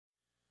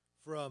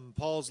From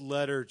Paul's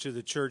letter to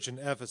the church in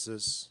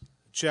Ephesus,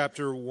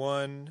 chapter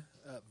 1,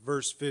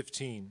 verse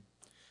 15.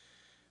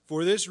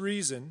 For this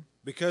reason,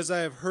 because I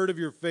have heard of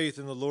your faith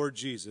in the Lord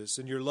Jesus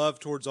and your love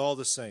towards all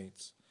the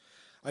saints,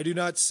 I do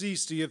not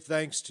cease to give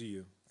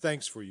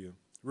thanks for you,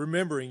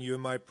 remembering you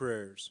in my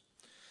prayers,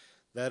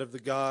 that of the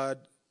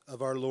God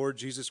of our Lord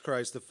Jesus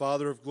Christ, the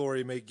Father of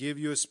glory, may give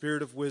you a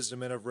spirit of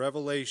wisdom and of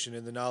revelation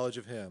in the knowledge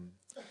of him,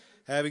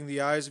 having the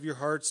eyes of your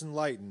hearts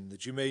enlightened,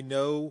 that you may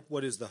know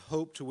what is the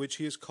hope to which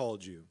he has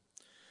called you,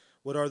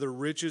 what are the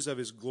riches of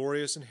his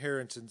glorious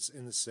inheritance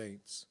in the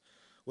saints,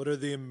 what are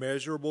the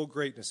immeasurable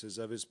greatnesses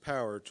of his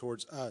power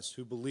towards us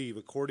who believe,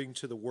 according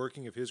to the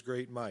working of his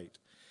great might,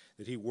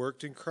 that he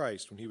worked in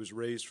Christ when he was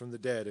raised from the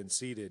dead and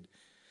seated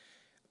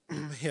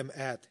him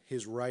at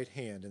his right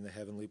hand in the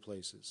heavenly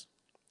places,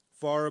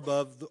 far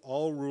above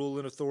all rule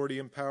and authority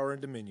and power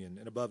and dominion,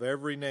 and above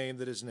every name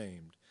that is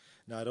named,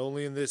 not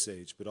only in this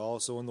age, but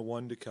also in the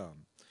one to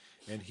come.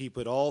 And he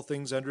put all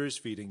things under his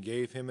feet and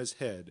gave him as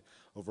head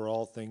over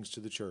all things to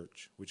the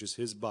church, which is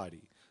his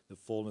body, the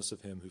fullness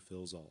of him who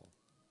fills all.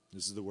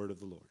 This is the word of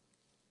the Lord.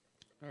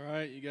 All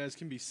right, you guys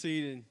can be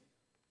seated.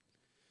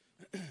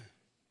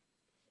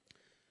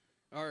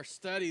 Our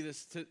study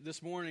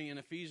this morning in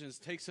Ephesians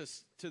takes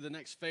us to the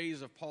next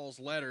phase of Paul's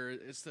letter.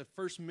 It's the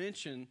first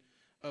mention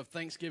of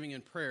thanksgiving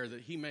and prayer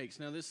that he makes.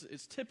 Now,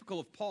 it's typical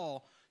of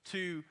Paul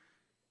to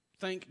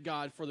thank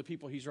God for the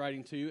people he's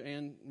writing to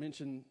and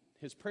mention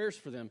his prayers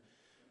for them.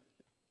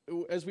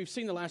 As we've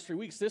seen the last 3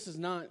 weeks, this is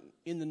not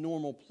in the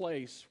normal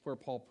place where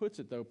Paul puts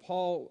it, though.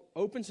 Paul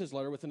opens his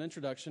letter with an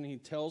introduction. He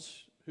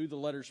tells who the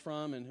letter's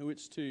from and who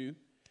it's to,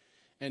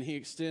 and he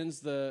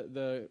extends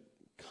the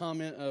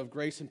comment of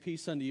grace and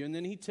peace unto you, and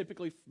then he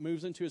typically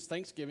moves into his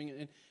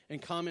thanksgiving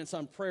and comments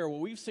on prayer. Well,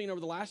 we've seen over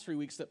the last 3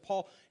 weeks that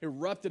Paul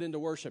erupted into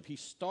worship. He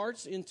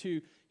starts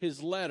into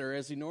his letter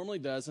as he normally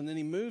does, and then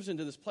he moves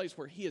into this place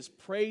where he is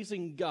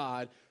praising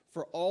God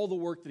for all the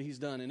work that he's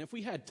done. And if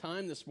we had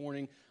time this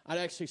morning, I'd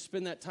actually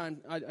spend that time,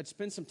 I'd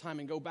spend some time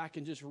and go back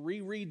and just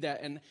reread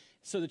that, and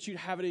so that you'd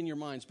have it in your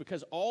minds,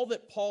 because all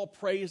that Paul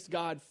praised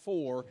God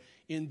for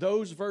in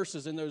those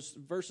verses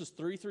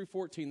 3 through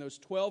 14, those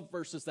 12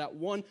 verses, that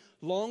one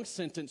long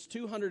sentence,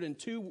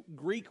 202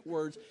 Greek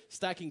words,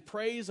 stacking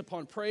praise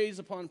upon praise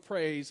upon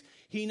praise,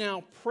 he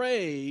now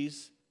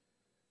prays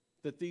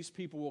that these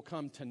people will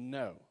come to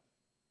know.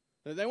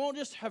 That they won't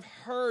just have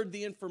heard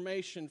the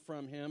information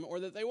from him,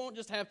 or that they won't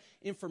just have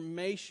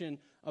information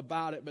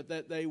about it, but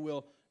that they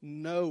will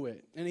know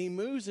it. And he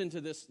moves into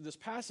this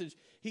passage.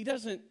 He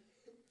doesn't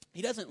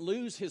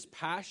lose his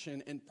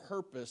passion and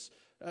purpose.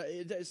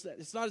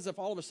 It's not as if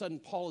all of a sudden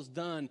Paul is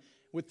done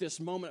with this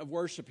moment of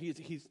worship.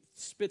 He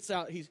spits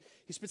out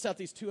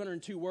these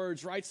 202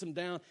 words, writes them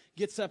down,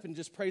 gets up and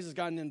just praises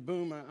God, and then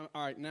boom,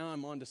 all right, now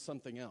I'm on to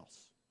something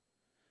else.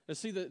 Now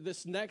see,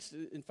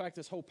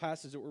 this whole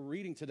passage that we're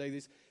reading today,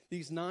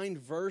 these 9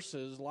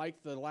 verses,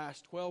 like the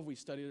last 12 we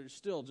studied, are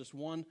still just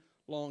one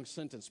long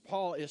sentence.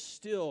 Paul is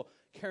still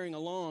carrying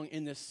along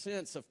in this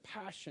sense of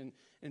passion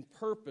and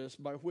purpose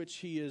by which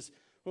he's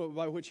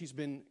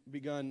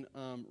begun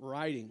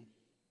writing.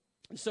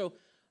 And so,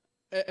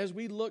 as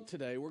we look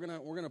today, we're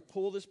gonna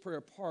pull this prayer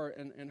apart,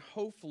 and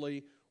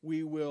hopefully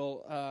we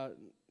will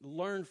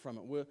learn from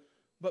it.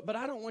 But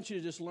I don't want you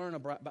to just learn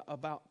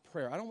about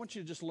prayer. I don't want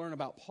you to just learn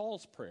about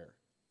Paul's prayer.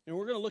 And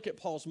we're going to look at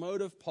Paul's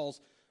motive,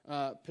 Paul's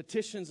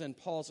petitions, and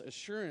Paul's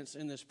assurance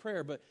in this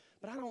prayer. But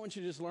I don't want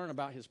you to just learn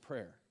about his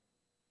prayer.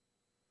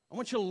 I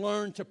want you to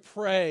learn to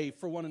pray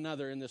for one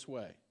another in this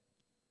way.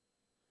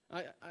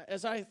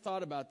 As I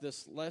thought about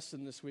this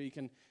lesson this week,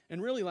 and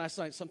really last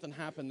night, something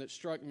happened that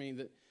struck me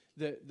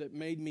that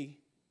made me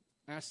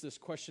ask this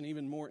question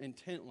even more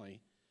intently.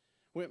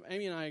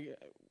 Amy and I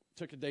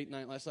took a date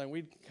night last night.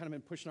 We'd kind of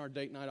been pushing our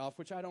date night off,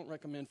 which I don't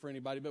recommend for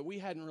anybody, but we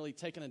hadn't really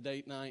taken a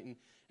date night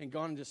and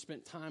gone and just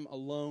spent time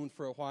alone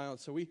for a while. And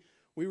so we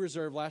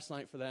reserved last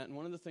night for that. And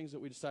one of the things that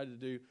we decided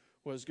to do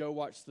was go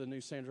watch the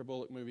new Sandra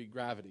Bullock movie,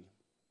 Gravity.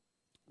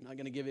 I'm not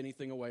going to give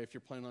anything away if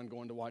you're planning on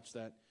going to watch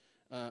that.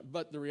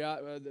 But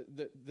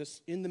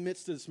in the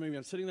midst of this movie,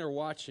 I'm sitting there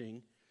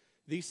watching.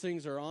 These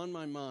things are on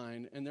my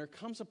mind, and there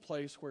comes a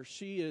place where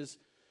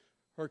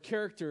her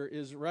character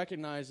is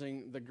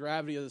recognizing the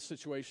gravity of the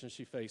situation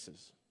she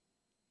faces.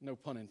 No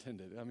pun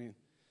intended. I mean,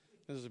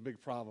 this is a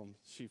big problem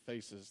she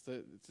faces.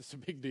 It's a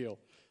big deal.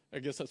 I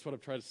guess that's what I'm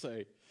trying to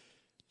say.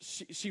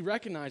 She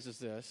recognizes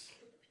this,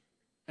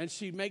 and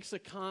she makes a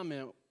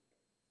comment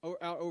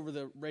out over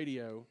the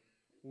radio,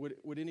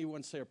 would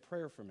anyone say a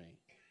prayer for me?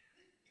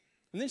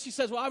 And then she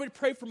says, well, I would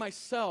pray for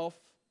myself,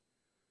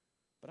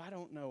 but I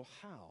don't know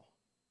how.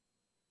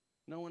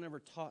 No one ever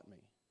taught me.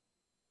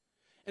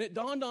 And it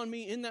dawned on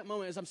me in that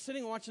moment as I'm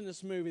sitting watching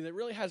this movie that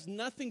really has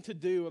nothing to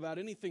do about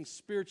anything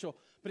spiritual,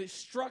 but it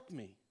struck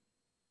me.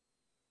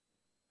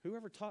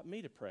 Whoever taught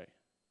me to pray?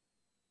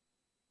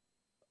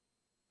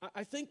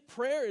 I think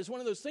prayer is one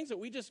of those things that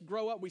we just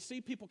grow up, we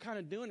see people kind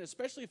of doing it,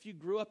 especially if you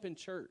grew up in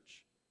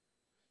church.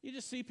 You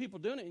just see people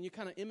doing it and you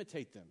kind of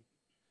imitate them.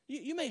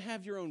 You may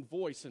have your own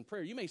voice in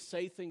prayer. You may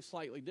say things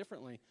slightly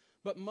differently,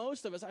 But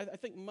most of us, I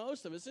think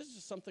most of us, this is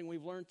just something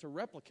we've learned to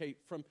replicate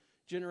from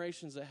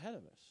generations ahead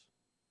of us.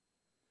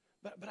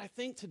 But I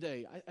think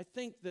today, I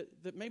think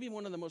that maybe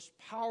one of the most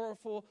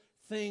powerful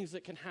things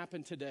that can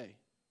happen today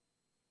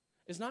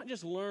is not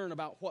just learn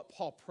about what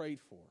Paul prayed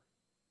for,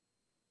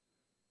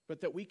 but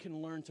that we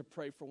can learn to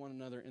pray for one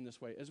another in this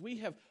way. As we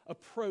have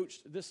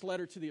approached this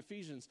letter to the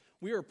Ephesians,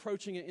 we are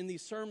approaching it in the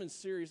sermon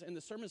series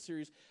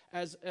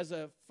as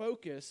a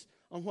focus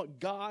on what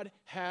God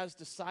has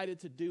decided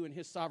to do in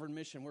his sovereign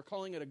mission. We're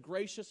calling it a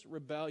gracious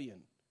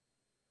rebellion.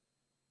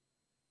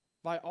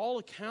 By all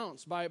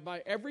accounts, by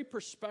every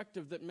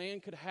perspective that man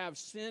could have,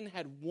 sin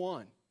had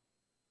won.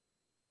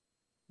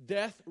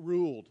 Death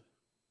ruled.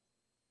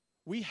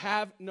 We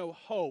have no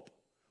hope.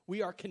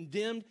 We are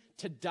condemned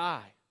to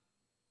die.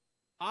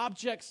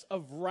 Objects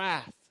of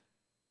wrath.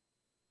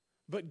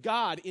 But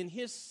God, in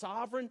his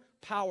sovereign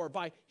power,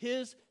 by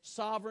his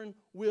sovereign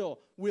will,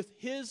 with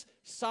his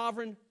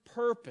sovereign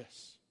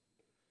purpose,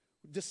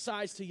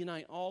 decides to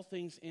unite all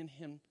things in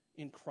him,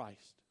 in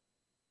Christ.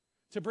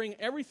 To bring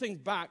everything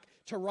back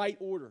to right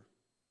order.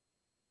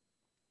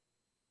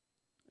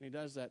 And he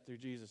does that through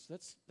Jesus.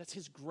 That's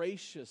his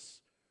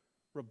gracious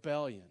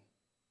rebellion.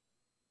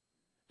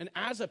 And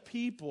as a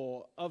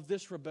people of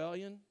this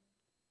rebellion,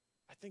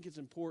 I think it's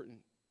important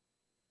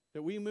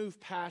that we move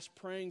past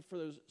praying for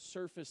those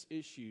surface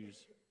issues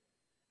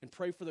and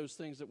pray for those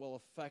things that will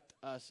affect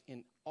us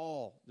in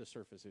all the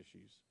surface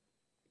issues.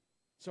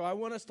 So I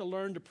want us to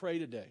learn to pray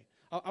today.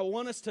 I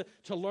want us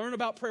to learn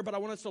about prayer, but I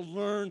want us to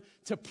learn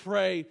to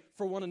pray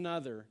for one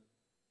another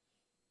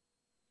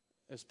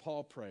as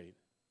Paul prayed.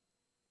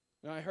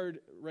 Now, I heard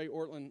Ray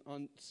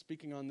Ortlund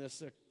speaking on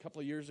this a couple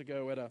of years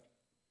ago at a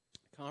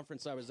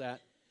conference I was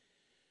at.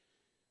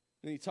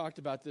 And he talked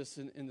about this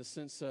in the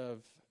sense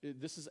of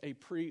this is a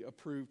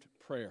pre-approved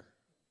prayer.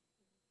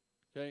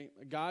 Okay?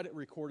 God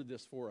recorded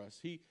this for us.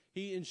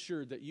 He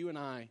ensured that you and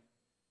I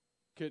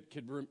could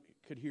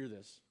hear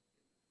this.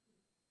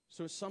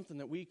 So it's something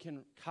that we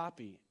can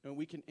copy and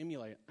we can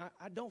emulate.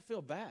 I don't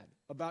feel bad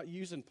about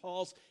using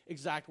Paul's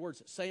exact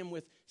words. Say them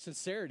with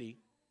sincerity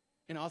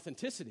and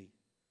authenticity.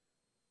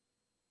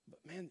 But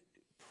man,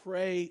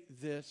 pray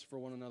this for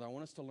one another. I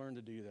want us to learn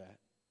to do that.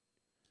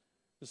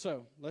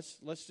 So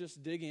let's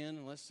just dig in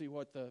and let's see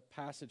what the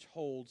passage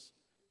holds.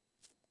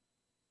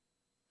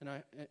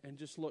 And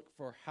just look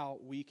for how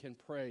we can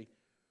pray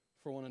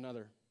for one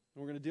another.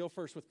 And we're going to deal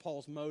first with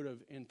Paul's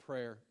motive in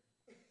prayer.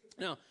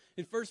 Now,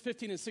 in verse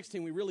 15 and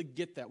 16, we really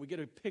get that. We get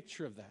a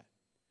picture of that.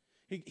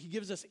 He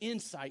gives us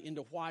insight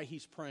into why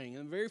he's praying.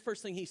 And the very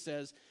first thing he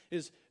says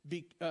is,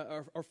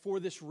 or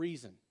for this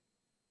reason.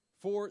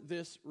 For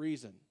this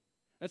reason.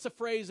 That's a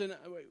phrase, and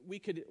we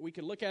could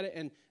look at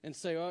it and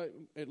say, oh,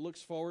 it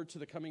looks forward to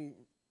the coming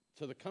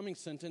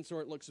sentence,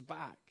 or it looks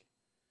back.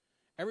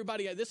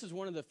 Everybody, this is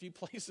one of the few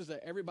places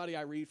that everybody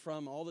I read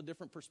from, all the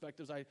different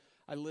perspectives I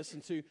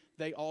listen to,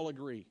 they all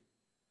agree.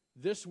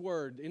 This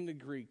word in the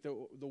Greek,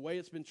 the way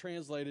it's been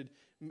translated,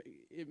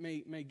 it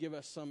may give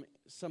us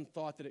some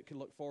thought that it could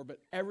look forward, but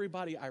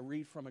everybody I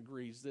read from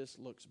agrees this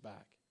looks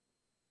back.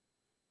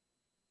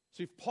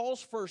 See,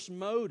 Paul's first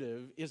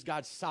motive is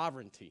God's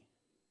sovereignty.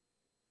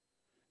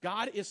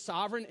 God is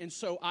sovereign, and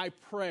so I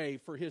pray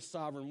for his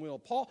sovereign will.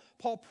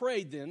 Paul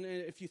prayed then,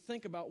 and if you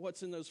think about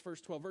what's in those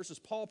first 12 verses,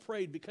 Paul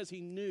prayed because he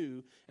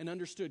knew and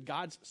understood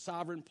God's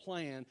sovereign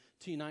plan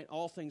to unite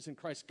all things in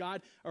Christ.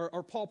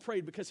 Paul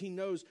prayed because he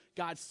knows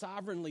God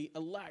sovereignly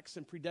elects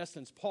and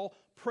predestines. Paul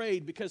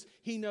prayed because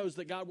he knows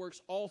that God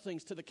works all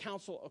things to the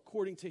counsel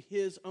according to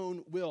his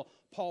own will.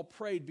 Paul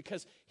prayed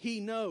because he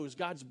knows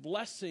God's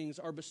blessings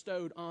are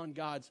bestowed on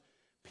God's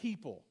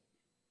people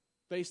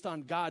based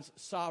on God's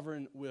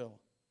sovereign will.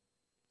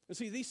 And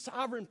see, these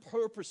sovereign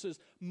purposes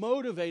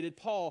motivated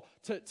Paul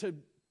to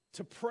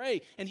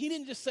pray. And he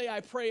didn't just say, I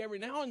pray every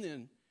now and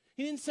then.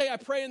 He didn't say, I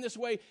pray in this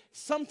way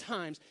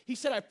sometimes. He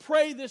said, I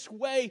pray this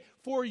way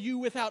for you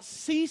without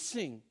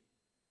ceasing.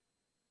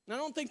 And I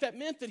don't think that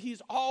meant that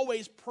he's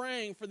always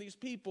praying for these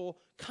people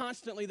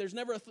constantly. There's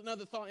never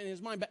another thought in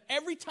his mind. But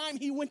every time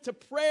he went to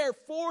prayer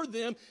for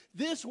them,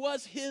 this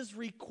was his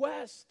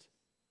request.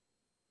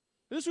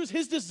 This was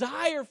his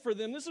desire for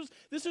them. This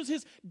was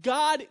his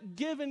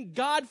God-given,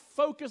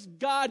 God-focused,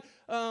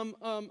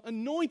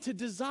 God-anointed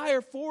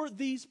desire for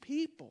these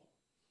people.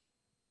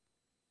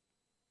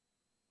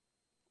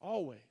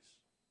 Always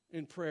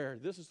in prayer,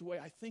 this is the way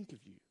I think of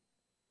you.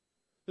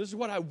 This is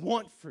what I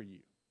want for you.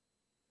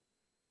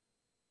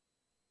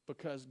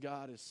 Because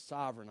God is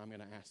sovereign, I'm going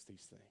to ask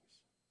these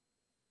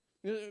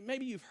things.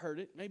 Maybe you've heard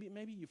it.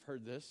 Maybe you've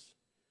heard this.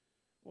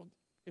 Well,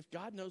 if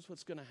God knows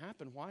what's going to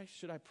happen, why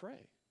should I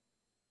pray?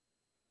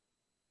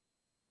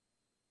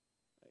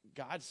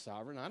 God's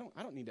sovereign. I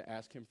don't need to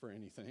ask him for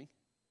anything.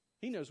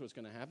 He knows what's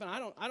going to happen. I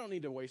don't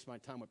need to waste my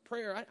time with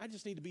prayer. I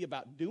just need to be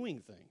about doing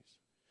things.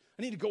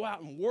 I need to go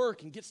out and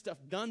work and get stuff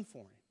done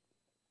for him.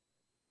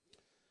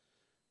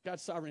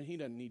 God's sovereign. He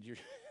doesn't need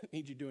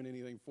you doing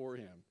anything for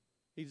him.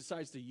 He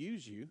decides to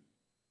use you.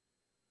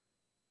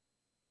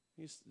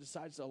 He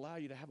decides to allow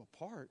you to have a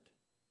part.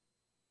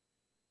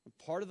 And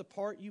part of the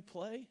part you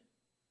play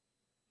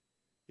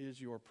is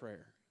your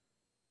prayer.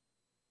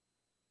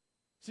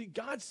 See,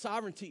 God's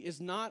sovereignty is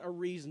not a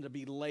reason to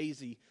be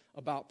lazy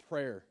about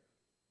prayer.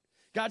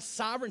 God's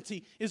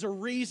sovereignty is a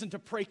reason to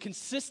pray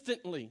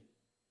consistently,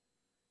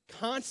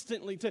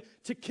 constantly,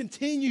 to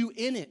continue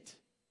in it,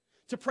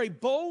 to pray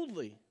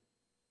boldly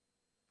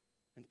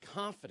and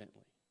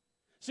confidently.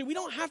 See, we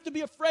don't have to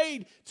be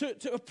afraid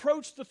to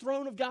approach the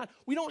throne of God.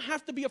 We don't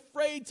have to be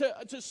afraid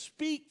to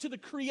speak to the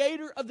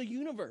creator of the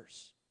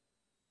universe.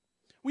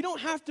 We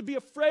don't have to be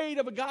afraid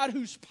of a God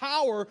whose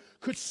power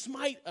could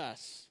smite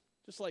us,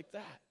 just like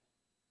that.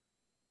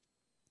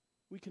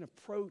 We can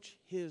approach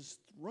his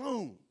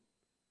throne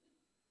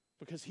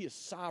because he has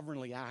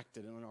sovereignly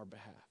acted on our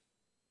behalf.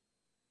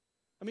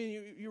 I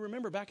mean, you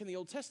remember back in the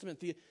Old Testament,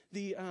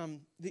 the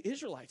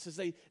Israelites, as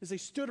they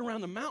stood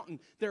around the mountain,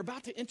 they're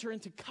about to enter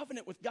into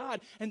covenant with God,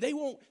 and they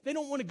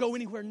don't want to go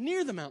anywhere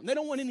near the mountain. They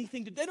don't want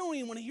they don't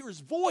even want to hear his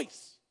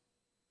voice.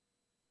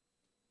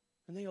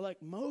 And they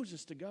elect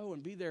Moses to go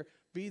and be their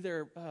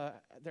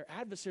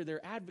adversary,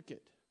 their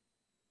advocate,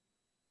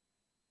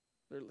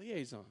 their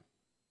liaison,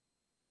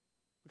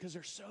 because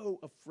they're so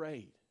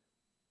afraid.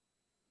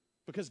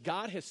 Because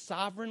God has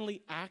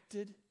sovereignly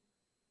acted,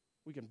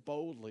 we can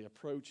boldly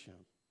approach him.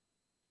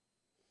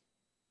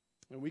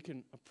 And we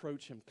can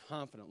approach him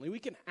confidently. We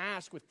can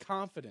ask with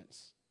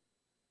confidence,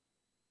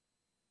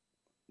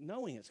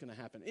 knowing it's going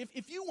to happen.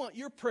 If you want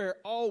your prayer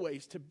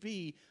always to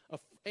be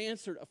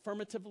answered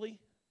affirmatively,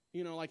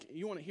 like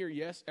you want to hear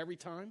yes every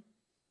time,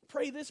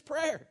 pray this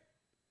prayer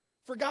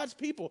for God's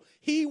people.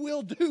 He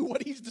will do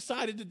what he's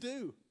decided to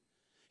do.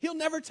 He'll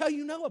never tell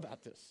you no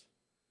about this.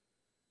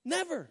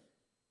 Never.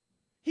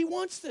 He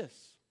wants this.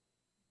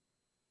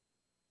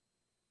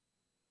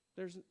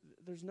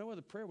 There's no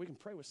other prayer we can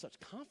pray with such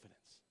confidence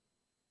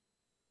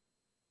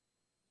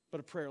but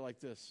a prayer like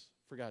this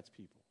for God's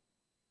people.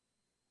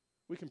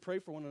 We can pray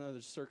for one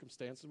another's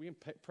circumstances. We can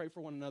pray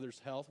for one another's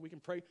health. We can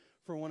pray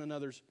for one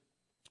another's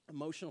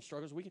emotional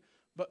struggles.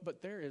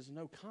 But there is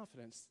no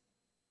confidence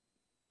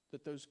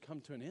that those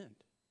come to an end.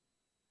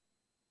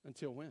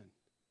 Until when?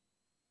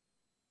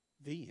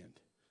 The end.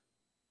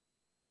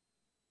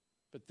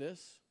 But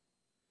this,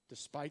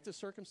 despite the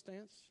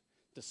circumstance,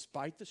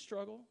 despite the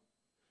struggle,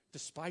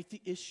 despite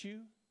the issue,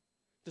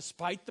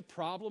 despite the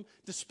problem,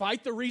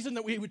 despite the reason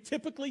that we would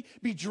typically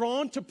be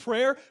drawn to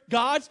prayer,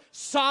 God's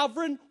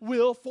sovereign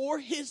will for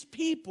his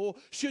people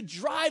should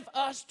drive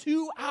us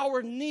to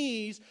our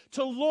knees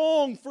to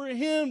long for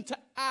him to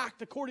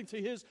act according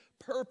to his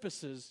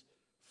purposes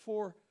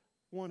for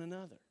one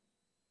another.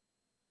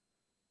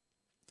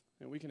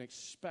 And we can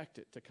expect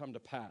it to come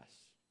to pass.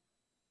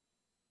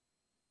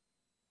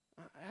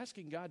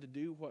 Asking God to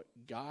do what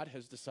God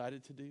has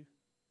decided to do,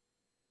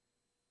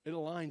 it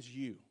aligns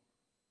you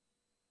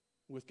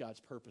with God's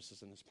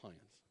purposes and his plans.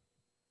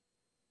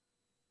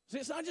 See,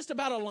 it's not just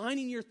about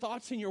aligning your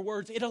thoughts and your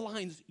words. It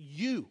aligns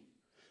you,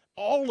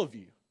 all of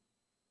you,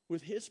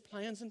 with his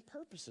plans and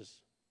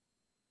purposes.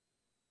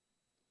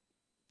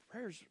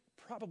 Prayer's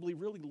probably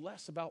really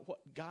less about what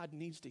God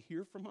needs to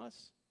hear from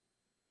us.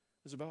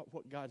 It's about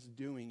what God's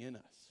doing in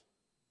us.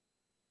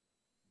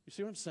 You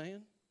see what I'm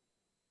saying?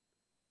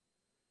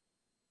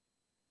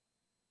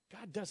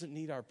 God doesn't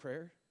need our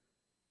prayer.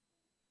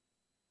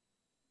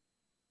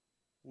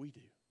 We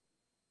do.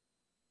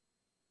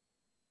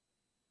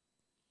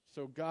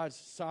 So God's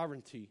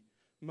sovereignty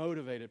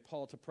motivated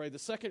Paul to pray. The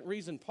second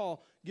reason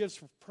Paul gives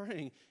for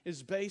praying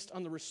is based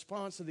on the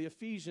response of the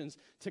Ephesians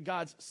to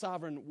God's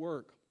sovereign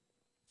work.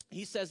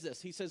 He says this.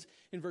 He says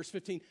in verse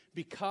 15,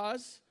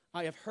 because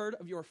I have heard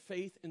of your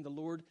faith in the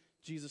Lord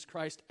Jesus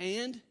Christ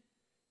and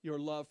your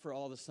love for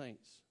all the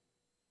saints.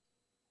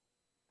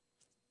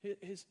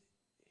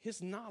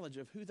 His knowledge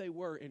of who they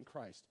were in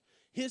Christ.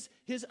 His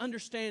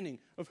understanding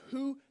of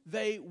who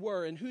they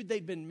were and who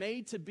they'd been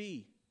made to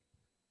be.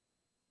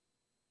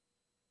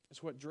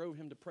 That's what drove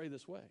him to pray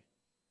this way.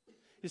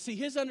 You see,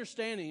 his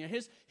understanding and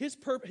his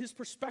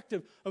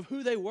perspective of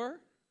who they were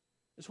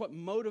is what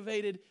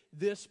motivated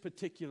this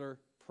particular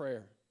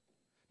prayer.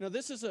 Now,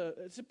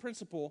 it's a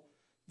principle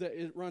that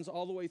it runs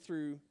all the way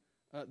through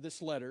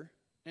this letter,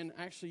 and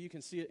actually you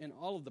can see it in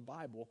all of the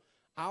Bible.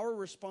 Our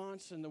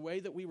response and the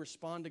way that we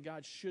respond to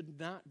God should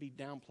not be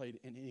downplayed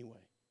in any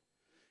way.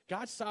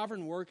 God's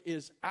sovereign work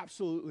is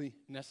absolutely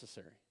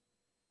necessary.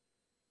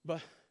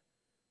 But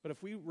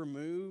if we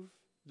remove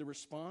the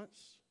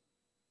response,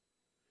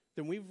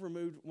 then we've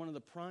removed one of the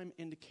prime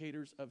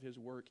indicators of his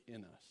work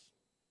in us.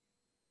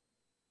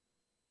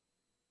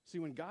 See,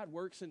 when God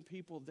works in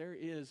people, there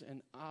is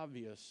an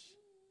obvious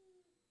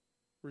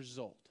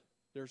result.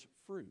 There's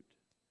fruit.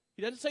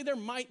 He doesn't say there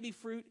might be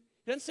fruit.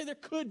 He doesn't say there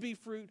could be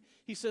fruit.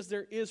 He says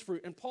there is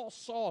fruit. And Paul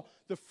saw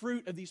the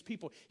fruit of these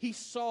people. He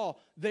saw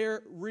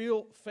their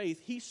real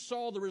faith. He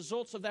saw the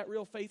results of that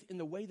real faith in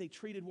the way they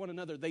treated one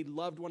another. They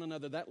loved one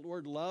another. That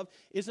word love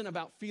isn't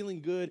about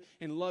feeling good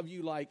and love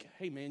you like,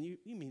 hey man, you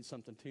mean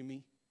something to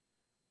me.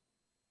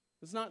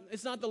 It's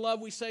not the love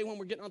we say when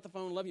we're getting off the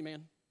phone, love you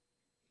man.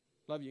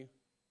 Love you.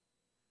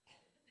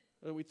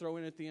 That we throw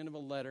in at the end of a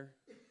letter.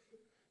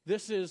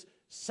 This is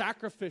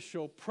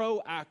sacrificial,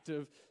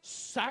 proactive,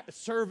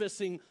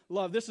 servicing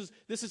love. This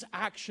is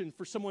action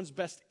for someone's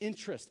best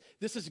interest.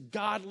 This is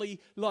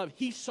godly love.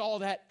 He saw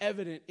that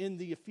evident in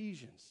the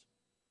Ephesians.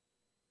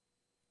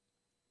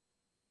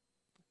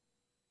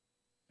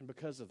 And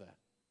because of that,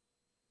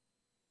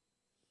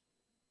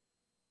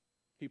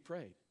 he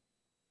prayed.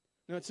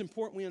 Now, it's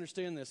important we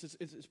understand this.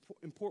 It's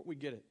important we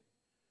get it.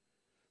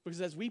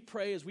 Because as we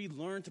pray, as we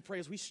learn to pray,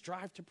 as we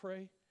strive to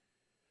pray,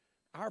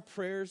 our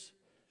prayers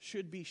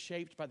should be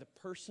shaped by the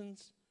person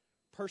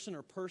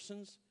or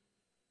persons,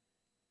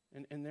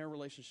 and their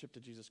relationship to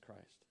Jesus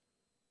Christ.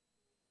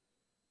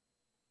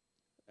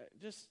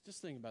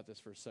 Just think about this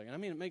for a second. I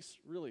mean, it makes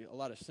really a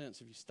lot of sense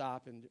if you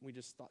stop and we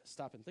just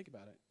stop and think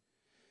about it.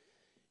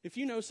 If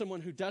you know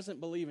someone who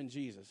doesn't believe in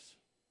Jesus,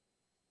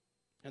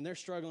 and they're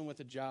struggling with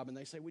a job, and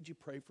they say, "Would you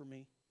pray for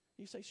me?"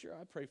 You say, "Sure,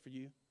 I pray for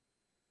you."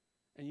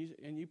 And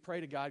you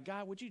pray to God,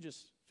 "God, would you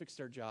just fix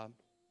their job?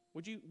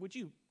 Would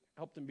you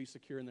help them be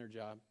secure in their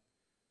job?"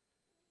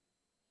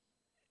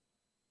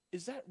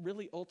 Is that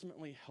really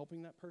ultimately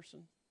helping that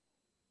person?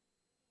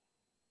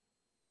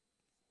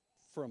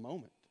 For a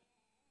moment.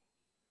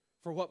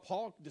 For what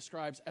Paul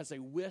describes as a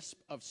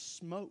wisp of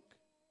smoke.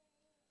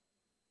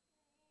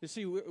 You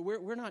see,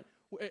 we're not,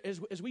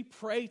 as we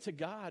pray to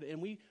God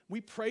and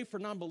we pray for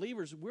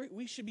non-believers,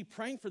 we should be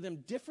praying for them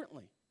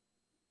differently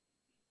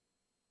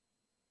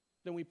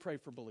than we pray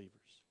for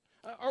believers.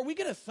 Are we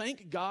going to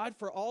thank God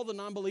for all the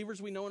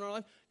non-believers we know in our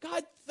life?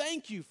 God,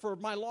 thank you for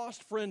my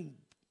lost friend,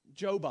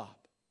 Joe Bob.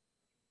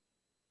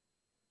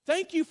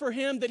 Thank you for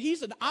him that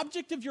he's an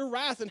object of your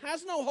wrath and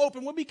has no hope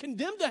and will be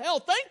condemned to hell.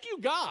 Thank you,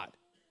 God.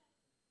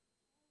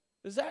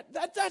 Is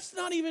that's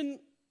not even,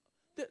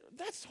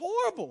 that's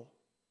horrible.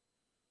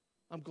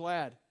 I'm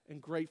glad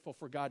and grateful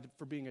for God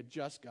for being a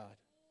just God.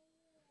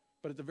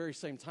 But at the very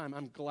same time,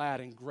 I'm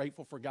glad and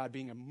grateful for God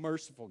being a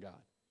merciful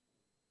God.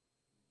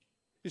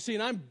 You see,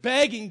 and I'm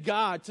begging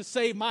God to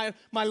save my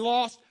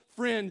lost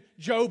friend,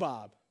 Joe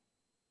Bob.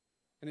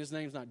 And his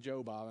name's not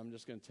Joe Bob, I'm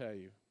just going to tell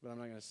you. But I'm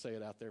not going to say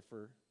it out there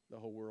for the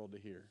whole world to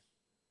hear.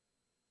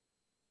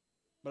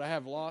 But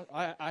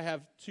I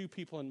have two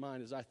people in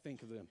mind as I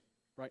think of them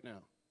right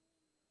now.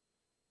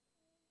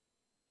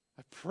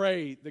 I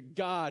pray that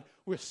God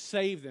will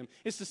save them.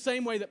 It's the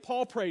same way that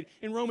Paul prayed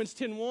in Romans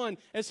 10:1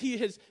 as he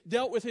has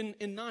dealt with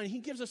in 9. He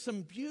gives us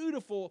some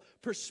beautiful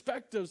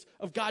perspectives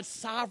of God's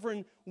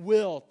sovereign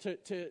will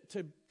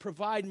to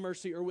provide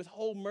mercy or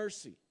withhold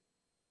mercy.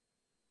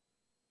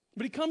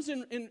 But he comes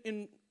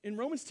in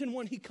Romans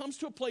 10:1, he comes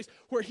to a place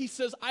where he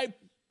says, I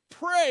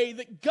pray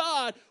that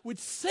God would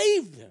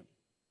save them.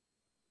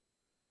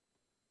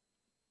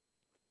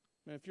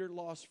 Man, if your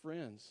lost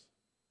friends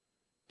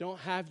don't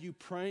have you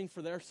praying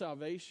for their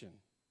salvation,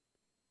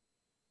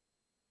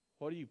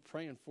 what are you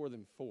praying for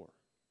them for?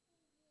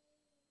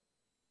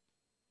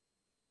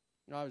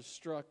 You know, I was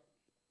struck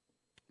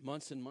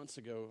months and months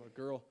ago. A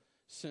girl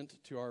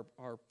sent to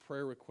our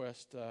prayer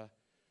request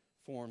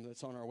form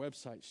that's on our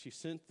website. She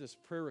sent this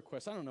prayer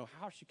request. I don't know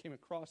how she came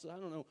across it. I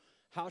don't know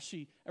how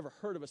she ever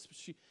heard of us.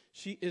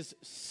 She is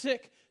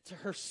sick to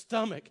her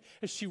stomach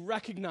as she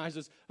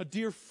recognizes a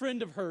dear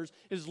friend of hers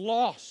is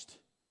lost.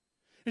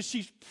 And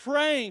she's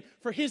praying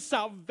for his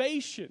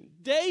salvation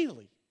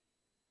daily.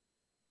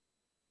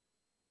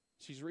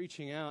 She's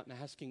reaching out and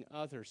asking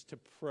others to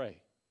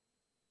pray.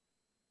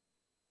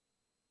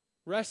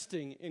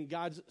 Resting in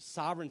God's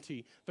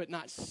sovereignty, but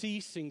not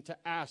ceasing to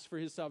ask for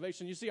his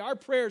salvation. You see, our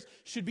prayers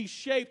should be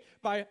shaped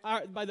by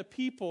the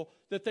people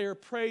that they are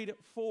prayed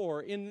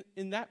for in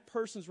that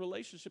person's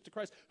relationship to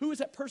Christ. Who is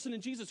that person in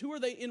Jesus? Who are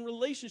they in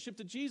relationship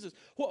to Jesus?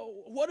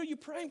 What are you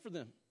praying for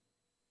them?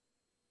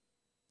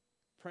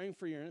 Praying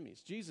for your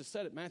enemies. Jesus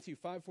said it, Matthew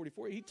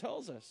 5:44. He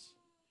tells us,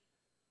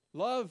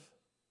 love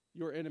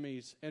your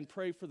enemies and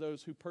pray for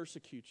those who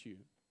persecute you.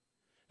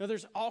 Now,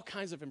 there's all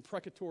kinds of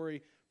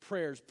imprecatory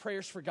prayers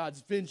for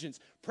God's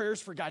vengeance,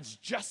 prayers for God's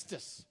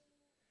justice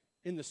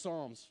in the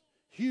Psalms.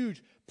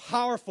 Huge,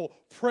 powerful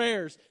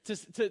prayers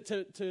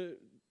to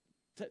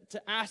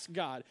ask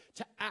God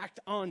to act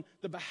on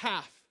the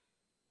behalf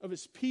of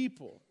his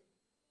people,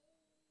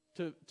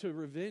 to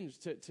revenge,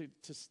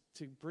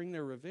 to bring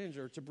their revenge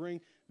or to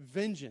bring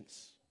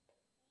vengeance.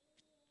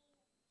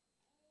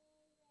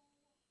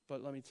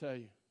 But let me tell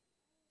you,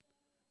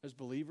 as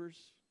believers,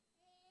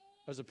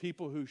 as a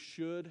people who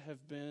should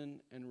have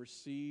been and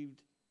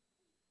received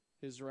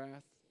his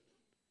wrath,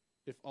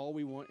 if all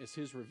we want is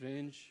his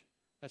revenge,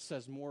 that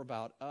says more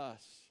about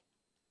us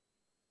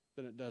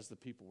than it does the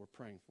people we're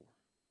praying for.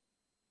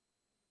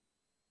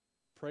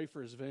 Pray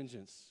for his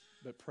vengeance,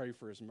 but pray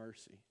for his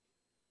mercy.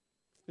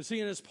 You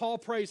see, and as Paul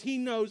prays, he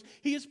knows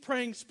he is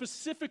praying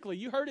specifically.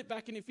 You heard it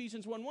back in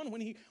Ephesians 1:1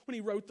 when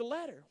he wrote the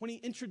letter, when he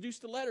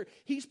introduced the letter.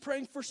 He's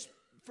praying for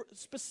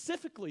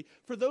specifically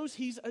for those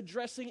he's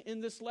addressing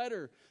in this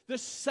letter. The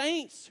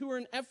saints who are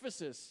in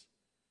Ephesus.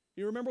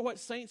 You remember what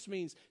saints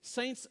means.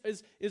 Saints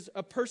is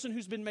a person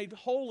who's been made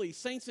holy.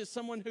 Saints is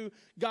someone who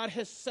God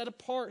has set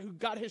apart, who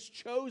God has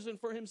chosen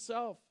for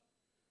himself.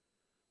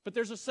 But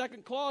there's a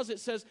second clause. It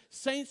says,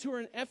 saints who are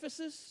in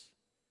Ephesus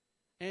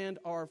and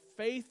are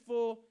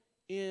faithful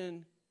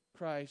in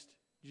Christ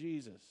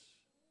Jesus.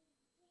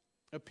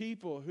 A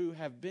people who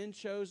have been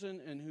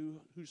chosen and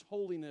whose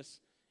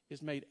holiness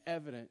is made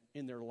evident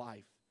in their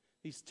life.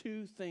 These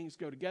two things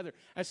go together.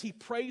 As he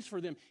prays for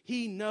them,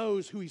 he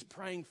knows who he's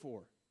praying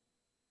for.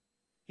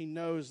 He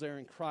knows they're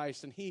in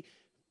Christ, and he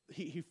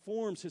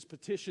forms his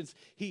petitions.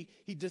 He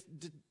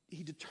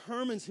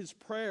determines his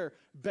prayer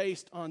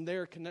based on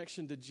their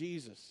connection to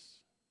Jesus.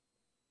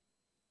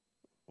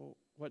 Well,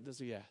 what does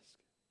he ask?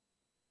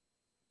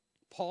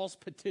 Paul's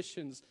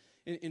petitions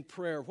in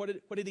prayer, what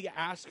did he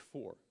ask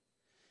for?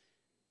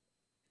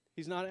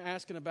 He's not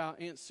asking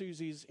about Aunt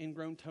Susie's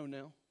ingrown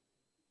toenail.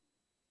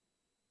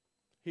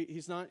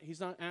 He's not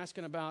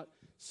asking about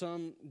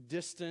some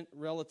distant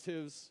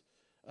relative's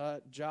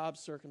job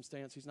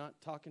circumstance. He's not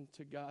talking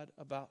to God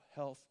about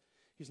health.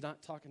 He's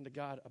not talking to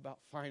God about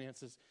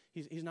finances.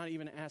 He's not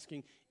even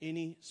asking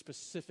any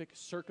specific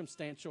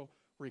circumstantial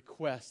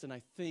request. And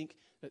I think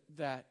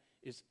that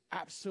is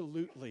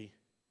absolutely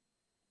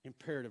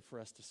imperative for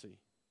us to see.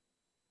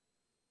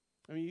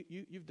 I mean,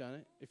 you've done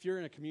it. If you're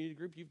in a community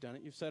group, you've done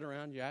it. You've sat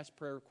around, you ask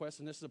prayer requests,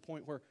 and this is a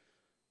point where,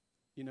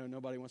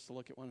 nobody wants to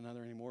look at one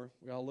another anymore.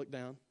 We all look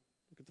down,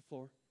 look at the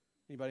floor.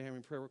 Anybody have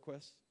any prayer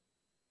requests?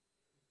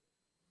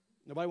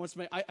 Nobody wants to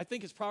make. I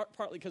think it's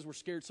partly because we're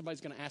scared somebody's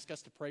going to ask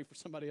us to pray for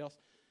somebody else.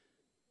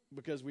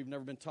 Because we've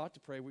never been taught to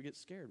pray, we get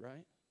scared,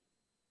 right?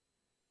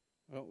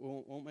 Well,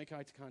 we won't make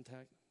eye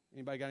contact.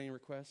 Anybody got any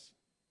requests?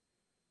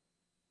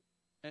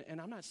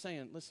 And I'm not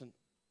saying, listen,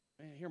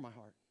 man, hear my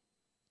heart.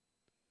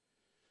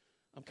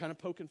 I'm kind of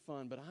poking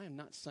fun, but I am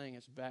not saying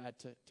it's bad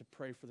to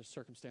pray for the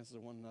circumstances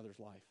of one another's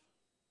life.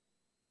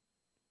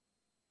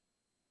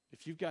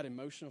 If you've got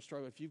emotional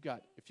struggle, if you've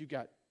got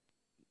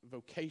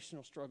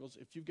vocational struggles,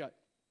 if you've got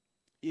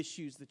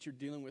issues that you're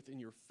dealing with in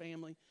your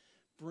family,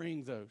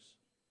 bring those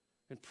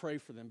and pray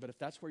for them. But if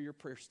that's where your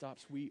prayer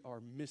stops, we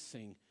are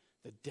missing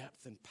the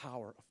depth and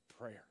power of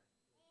prayer.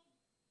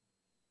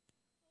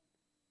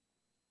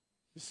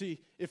 You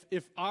see,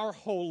 if our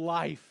whole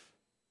life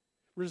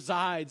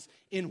resides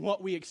in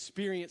what we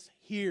experience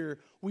here,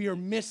 we are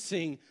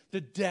missing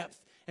the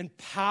depth and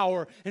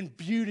power and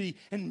beauty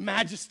and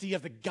majesty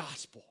of the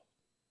gospel.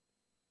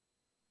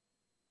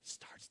 It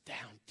starts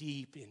down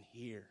deep in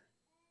here.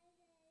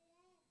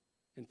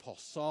 And Paul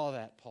saw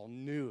that, Paul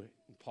knew it,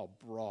 and Paul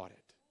brought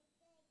it.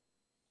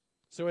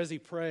 So as he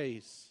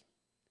prays,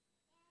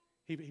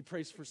 he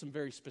prays for some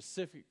very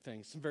specific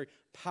things, some very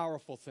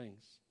powerful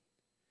things.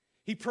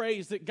 He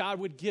prays that God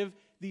would give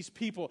these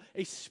people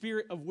a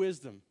spirit of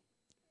wisdom.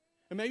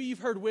 And maybe you've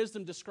heard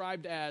wisdom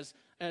described as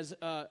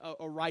a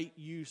right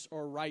use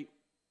or a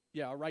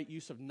right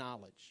use of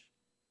knowledge.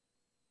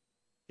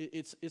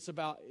 It's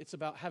about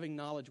having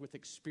knowledge with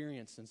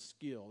experience and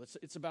skill.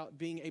 It's about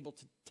being able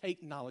to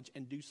take knowledge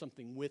and do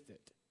something with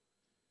it.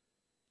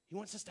 He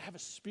wants us to have a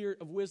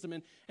spirit of wisdom.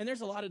 And there's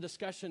a lot of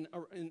discussion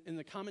in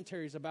the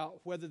commentaries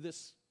about whether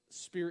this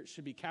spirit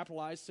should be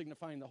capitalized,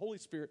 signifying the Holy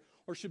Spirit,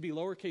 or should be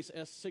lowercase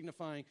s,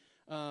 signifying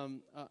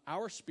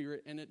our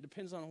spirit. And it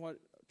depends on what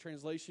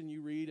translation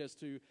you read as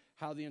to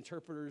how the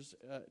interpreters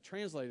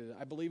translated it.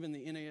 I believe in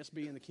the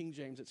NASB and the King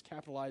James it's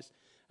capitalized.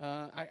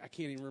 I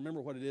can't even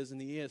remember what it is in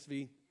the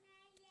ESV.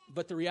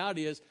 But the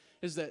reality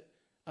is that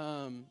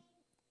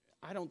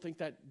I don't think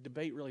that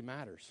debate really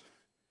matters.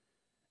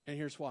 And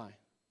here's why.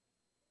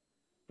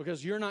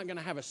 Because you're not going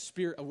to have a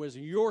spirit of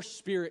wisdom. Your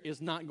spirit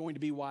is not going to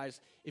be wise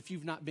if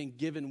you've not been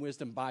given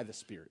wisdom by the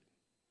Spirit.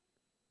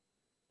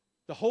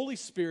 The Holy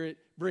Spirit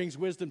brings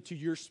wisdom to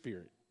your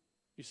spirit.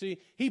 You see,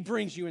 He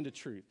brings you into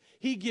truth.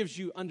 He gives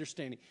you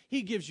understanding.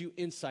 He gives you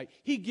insight.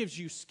 He gives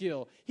you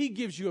skill. He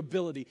gives you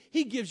ability.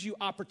 He gives you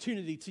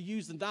opportunity to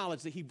use the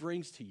knowledge that He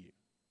brings to you.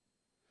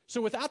 So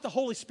without the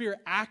Holy Spirit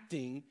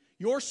acting,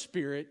 your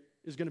spirit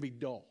is going to be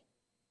dull.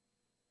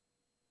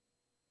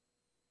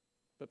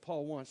 But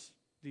Paul wants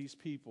these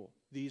people,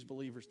 these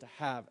believers, to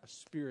have a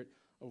spirit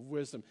of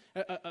wisdom,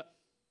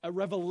 a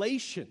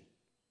revelation.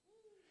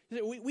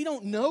 We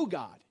don't know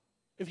God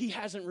if He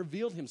hasn't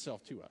revealed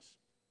Himself to us.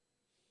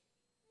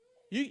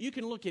 You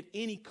can look at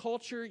any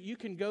culture. You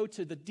can go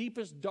to the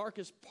deepest,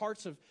 darkest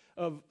parts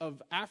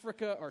of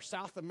Africa or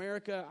South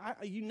America.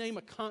 You name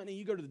a continent,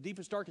 you go to the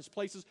deepest, darkest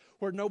places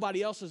where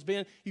nobody else has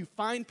been. You'll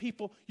find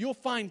people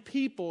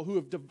who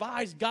have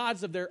devised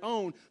gods of their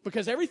own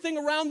because everything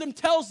around them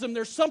tells them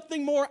there's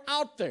something more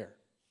out there.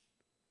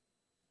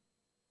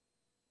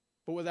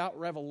 But without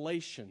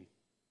revelation,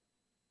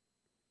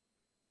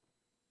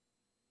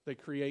 they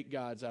create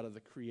gods out of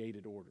the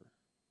created order.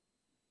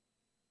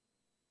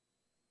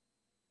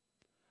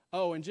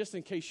 Oh, and just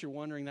in case you're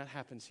wondering, that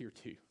happens here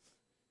too.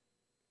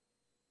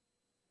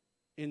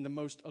 In the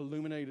most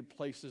illuminated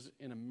places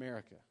in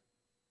America,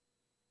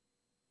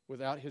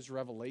 without His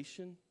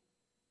revelation,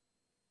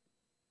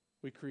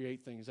 we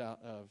create things out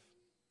of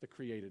the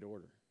created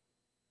order.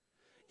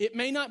 It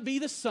may not be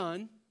the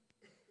sun.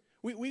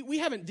 We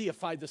haven't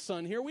deified the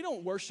sun here. We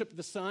don't worship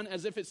the sun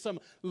as if it's some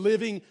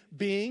living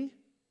being.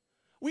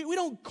 We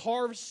don't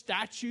carve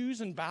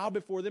statues and bow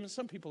before them, as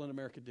some people in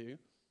America do.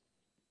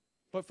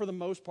 But for the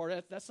most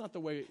part, that's not the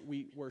way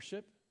we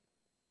worship.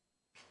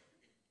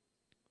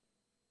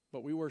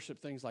 But we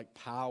worship things like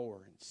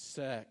power and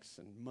sex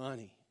and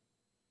money.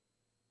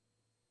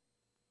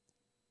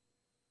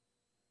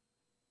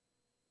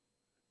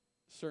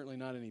 Certainly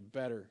not any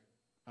better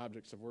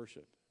objects of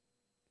worship.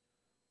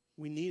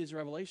 We need His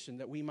revelation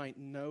that we might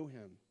know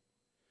Him,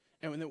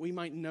 and that we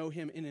might know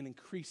Him in an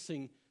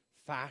increasing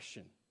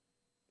fashion.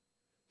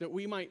 That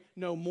we might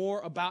know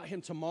more about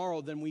Him tomorrow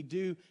than we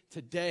do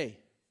today.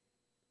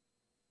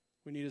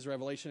 We need His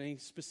revelation. And He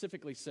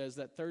specifically says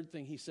that third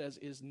thing He says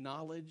is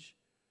knowledge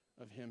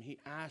of Him. He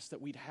asks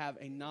that we'd have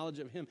a knowledge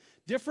of Him.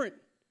 Different.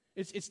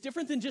 It's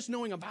different than just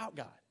knowing about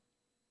God.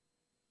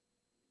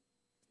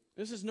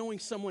 This is knowing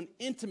someone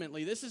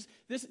intimately. This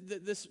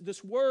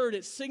word,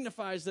 it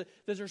signifies that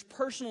there's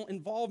personal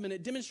involvement.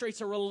 It demonstrates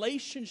a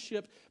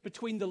relationship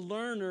between the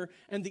learner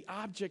and the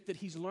object that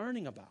he's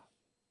learning about.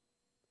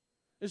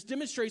 This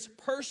demonstrates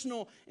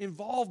personal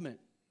involvement.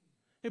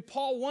 And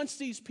Paul wants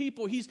these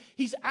people, he's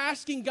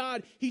asking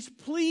God, he's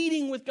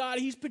pleading with God,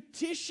 he's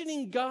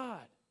petitioning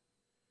God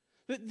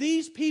that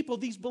these people,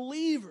 these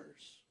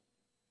believers,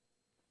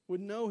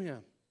 would know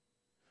Him.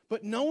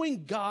 But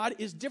knowing God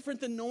is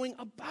different than knowing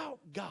about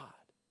God.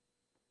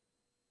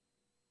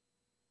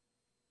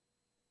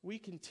 We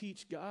can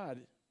teach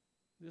God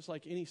just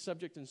like any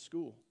subject in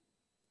school.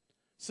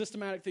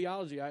 Systematic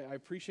theology, I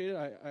appreciate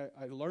it.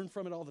 I learn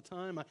from it all the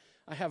time.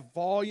 I have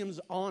volumes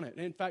on it.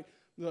 And in fact,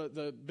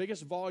 the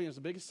biggest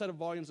set of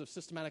volumes of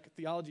systematic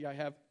theology I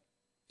have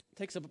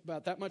takes up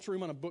about that much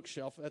room on a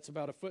bookshelf. That's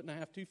about 1.5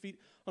 feet, 2 feet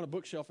on a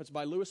bookshelf. It's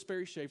by Louis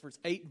Sperry Schaeffer. It's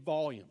 8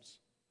 volumes.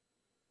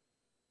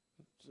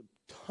 It's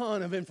a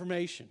ton of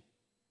information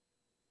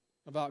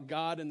about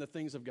God and the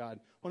things of God.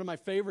 One of my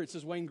favorites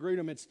is Wayne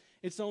Grudem.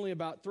 It's only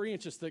about 3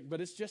 inches thick,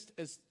 but it's just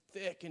as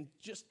thick and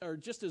just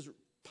as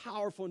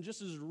powerful and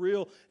just as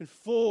real and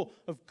full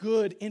of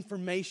good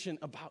information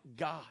about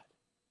God.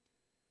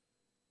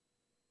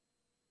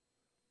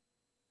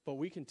 But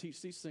we can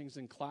teach these things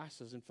in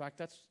classes. In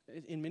fact,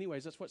 in many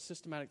ways, that's what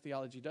systematic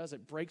theology does.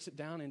 It breaks it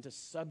down into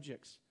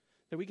subjects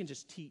that we can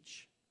just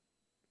teach.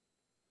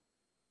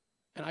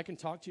 And I can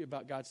talk to you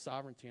about God's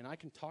sovereignty, and I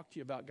can talk to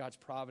you about God's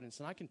providence,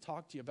 and I can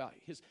talk to you about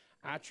His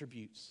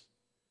attributes.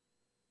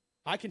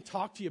 I can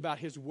talk to you about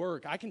His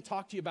work. I can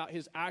talk to you about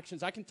His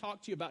actions. I can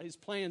talk to you about His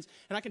plans,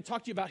 and I can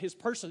talk to you about His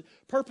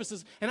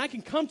purposes, and I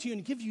can come to you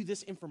and give you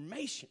this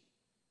information.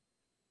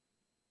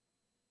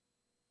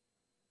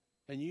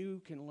 And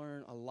you can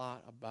learn a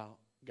lot about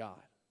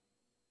God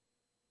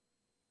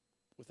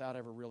without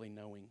ever really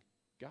knowing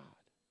God.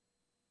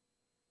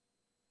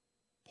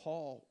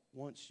 Paul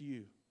wants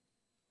you,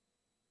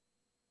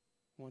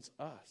 wants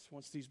us,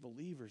 wants these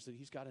believers that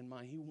he's got in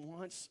mind. He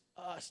wants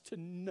us to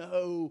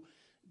know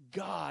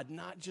God,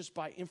 not just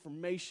by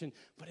information,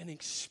 but in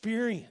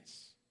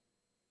experience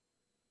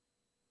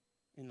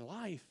in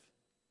life.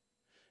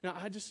 Now,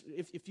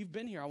 if you've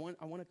been here, I want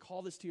to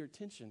call this to your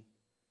attention.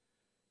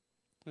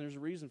 And there's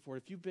a reason for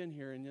it. If you've been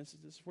here and this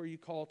is where you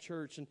call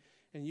church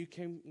and you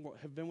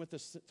have been with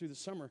us through the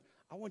summer,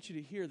 I want you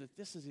to hear that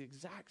this is the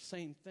exact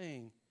same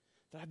thing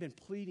that I've been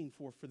pleading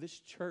for this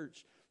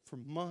church for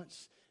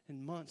months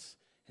and months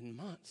and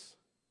months.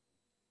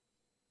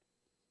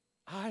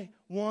 I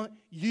want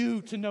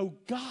you to know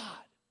God.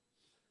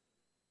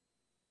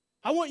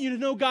 I want you to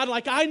know God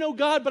like I know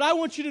God, but I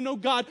want you to know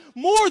God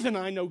more than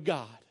I know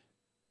God.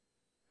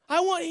 I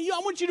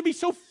want you to be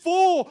so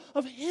full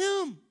of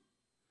Him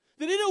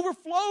that it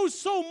overflows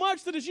so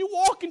much that as you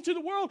walk into the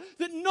world,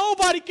 that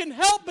nobody can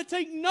help but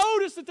take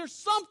notice that there's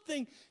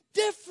something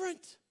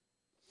different.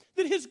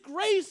 That His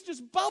grace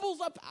just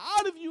bubbles up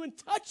out of you and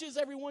touches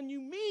everyone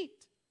you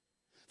meet.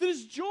 That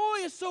His joy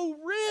is so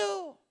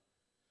real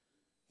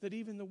that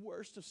even the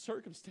worst of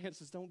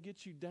circumstances don't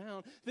get you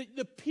down. That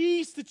the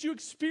peace that you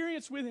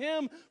experience with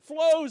Him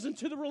flows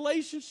into the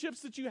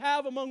relationships that you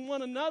have among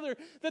one another.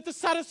 That the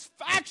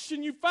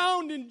satisfaction you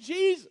found in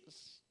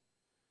Jesus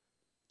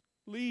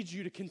leads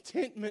you to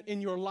contentment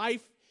in your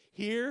life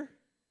here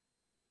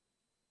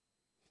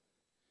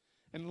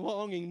and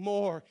longing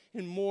more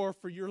and more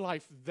for your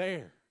life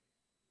there.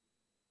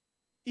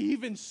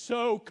 Even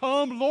so,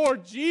 come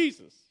Lord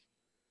Jesus.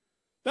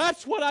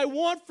 That's what I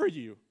want for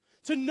you.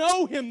 To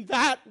know Him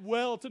that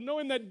well, to know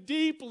Him that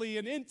deeply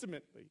and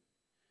intimately.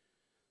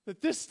 That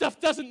this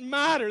stuff doesn't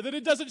matter, that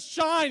it doesn't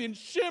shine and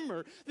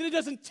shimmer, that it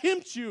doesn't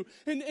tempt you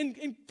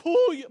and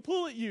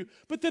pull at you,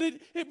 but that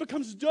it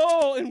becomes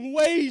dull and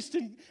waste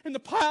and the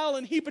pile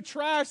and heap of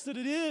trash that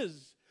it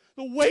is.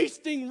 The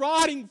wasting,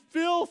 rotting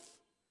filth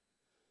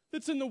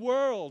that's in the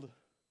world.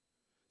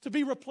 To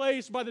be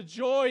replaced by the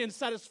joy and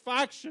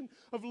satisfaction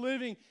of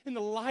living in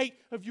the light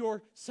of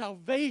your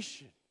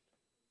salvation.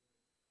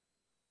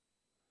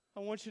 I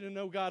want you to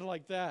know God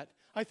like that.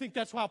 I think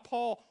that's why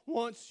Paul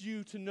wants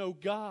you to know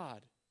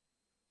God.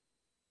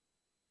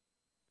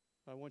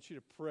 I want you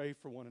to pray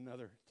for one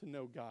another to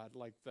know God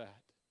like that.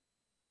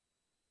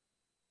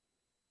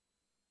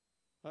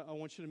 I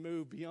want you to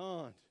move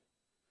beyond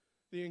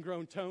the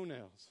ingrown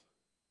toenails,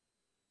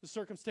 the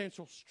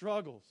circumstantial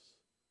struggles,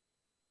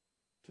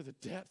 to the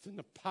depth and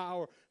the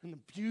power and the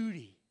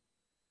beauty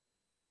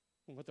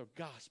and what the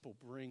gospel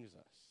brings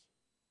us.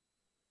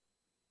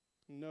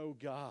 Know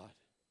God.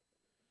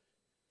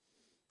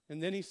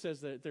 And then he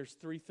says that there's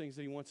three things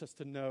that he wants us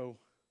to know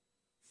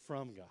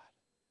from God.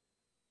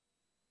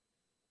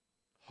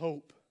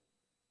 Hope.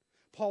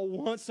 Paul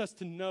wants us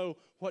to know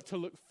what to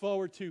look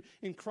forward to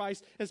in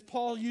Christ. As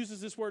Paul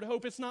uses this word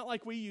hope, it's not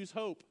like we use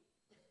hope.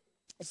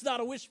 It's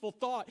not a wishful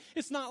thought.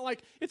 It's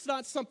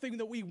not something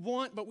that we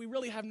want, but we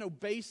really have no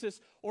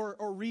basis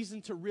or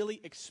reason to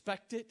really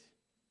expect it.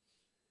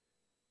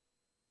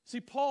 See,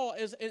 Paul,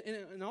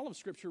 in all of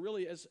Scripture,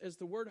 really, as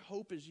the word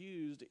hope is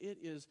used, it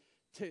is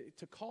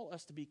to call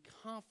us to be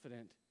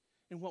confident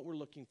in what we're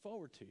looking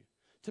forward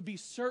to be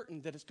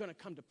certain that it's going to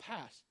come to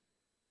pass.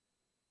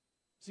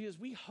 See, as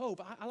we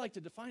hope, I like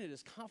to define it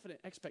as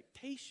confident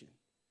expectation.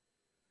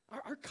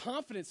 Our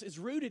confidence is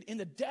rooted in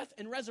the death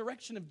and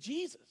resurrection of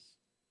Jesus.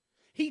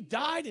 He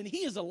died and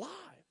he is alive.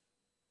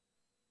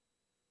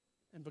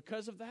 And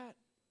because of that,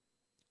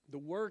 the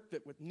work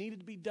that needed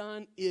to be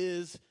done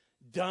is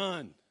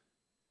done.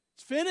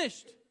 It's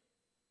finished.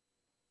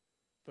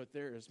 But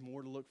there is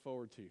more to look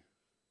forward to.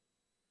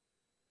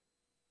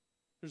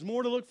 There's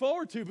more to look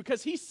forward to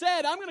because he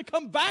said, I'm going to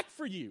come back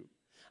for you.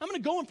 I'm going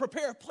to go and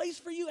prepare a place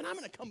for you, and I'm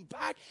going to come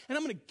back, and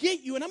I'm going to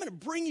get you, and I'm going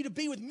to bring you to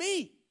be with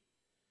me.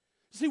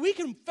 See, we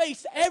can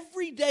face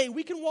every day.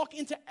 We can walk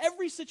into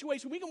every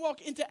situation. We can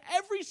walk into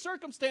every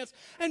circumstance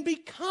and be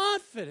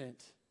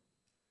confident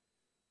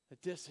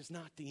that this is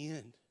not the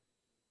end.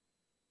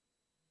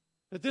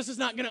 That this is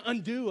not going to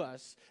undo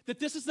us. That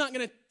this is not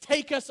going to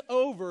take us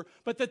over,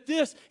 but that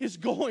this is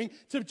going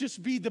to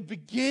just be the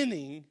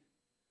beginning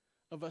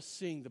of us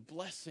seeing the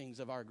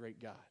blessings of our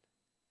great God.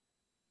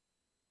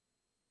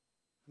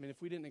 I mean,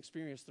 if we didn't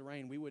experience the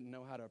rain, we wouldn't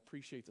know how to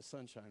appreciate the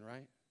sunshine,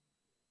 right?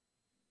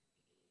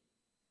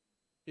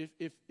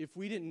 If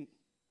we didn't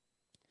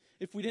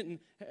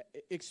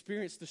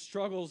experience the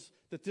struggles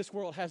that this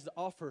world has to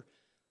offer,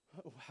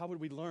 how would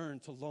we learn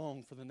to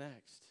long for the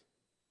next?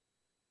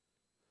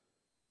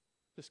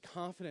 This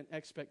confident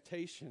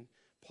expectation.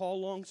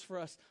 Paul longs for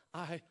us.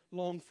 I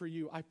long for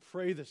you. I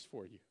pray this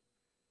for you.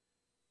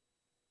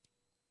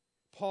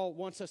 Paul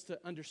wants us to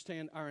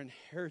understand our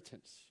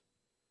inheritance.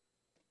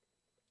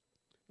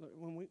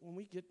 When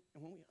we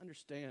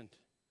understand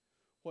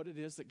what it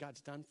is that God's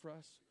done for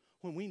us,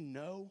 when we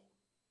know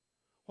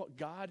what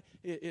God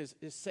is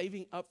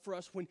saving up for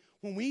us, when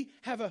we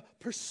have a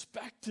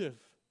perspective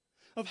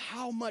of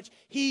how much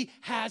He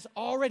has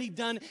already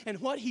done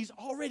and what He's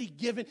already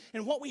given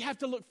and what we have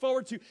to look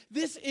forward to,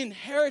 this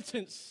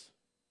inheritance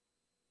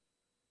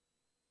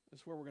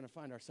is where we're going to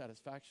find our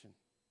satisfaction.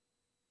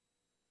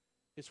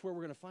 It's where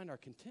we're going to find our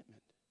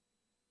contentment.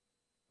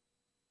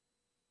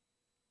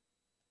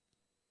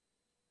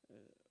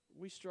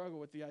 We struggle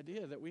with the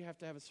idea that we have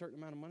to have a certain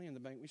amount of money in the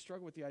bank. We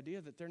struggle with the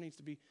idea that there needs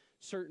to be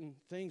certain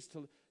things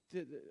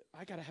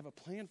I got to have a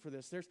plan for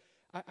this.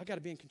 I got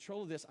to be in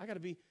control of this.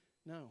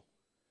 No.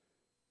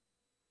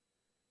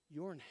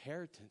 Your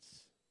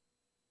inheritance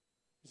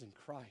is in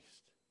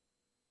Christ.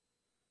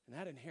 And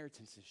that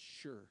inheritance is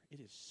sure. It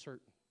is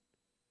certain.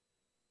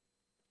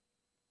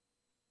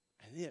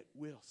 And it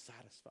will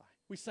satisfy.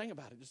 We sang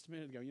about it just a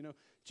minute ago. You know,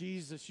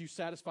 Jesus, you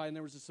satisfy. And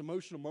there was this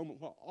emotional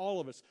moment while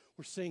all of us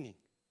were singing.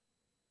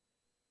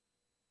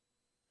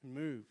 And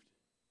moved.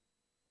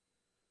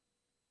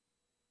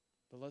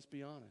 But let's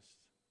be honest.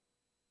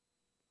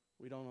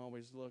 We don't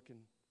always look and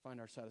find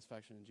our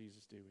satisfaction in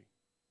Jesus, do we?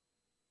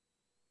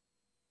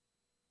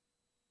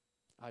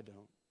 I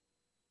don't.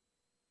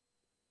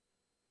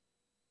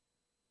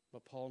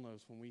 But Paul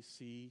knows when we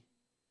see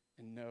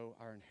and know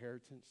our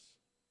inheritance,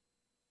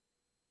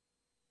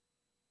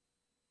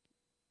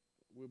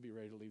 we'll be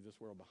ready to leave this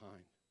world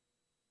behind.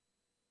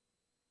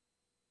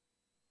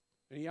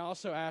 And he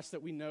also asks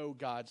that we know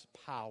God's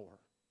power.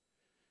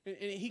 And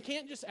he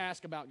can't just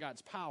ask about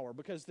God's power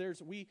because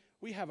we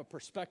have a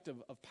perspective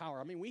of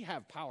power. I mean, we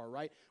have power,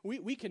 right?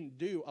 We can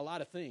do a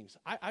lot of things.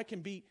 I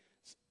can beat,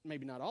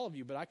 maybe not all of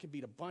you, but I can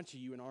beat a bunch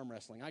of you in arm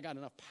wrestling. I got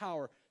enough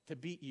power to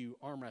beat you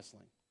arm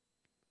wrestling.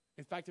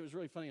 In fact, it was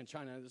really funny in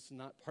China. This is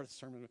not part of the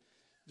sermon.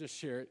 Just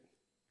share it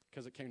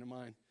because it came to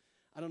mind.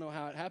 I don't know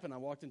how it happened. I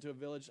walked into a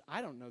village.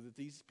 I don't know that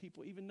these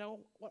people even know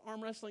what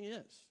arm wrestling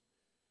is.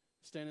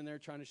 Standing there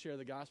trying to share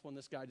the gospel, and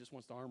this guy just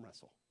wants to arm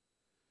wrestle.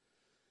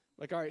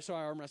 Like, all right, so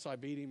I arm wrestle, I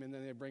beat him, and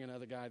then they bring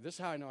another guy. This is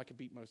how I know I can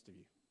beat most of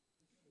you.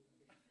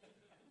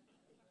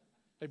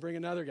 They bring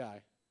another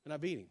guy, and I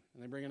beat him.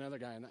 And they bring another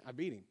guy, and I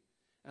beat him.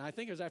 And I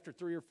think it was after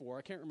 3 or 4.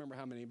 I can't remember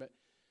how many, but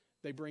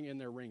they bring in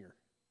their ringer.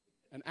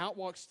 And out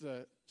walks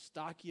the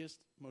stockiest,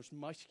 most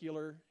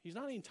muscular. He's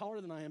not even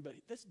taller than I am, but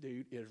this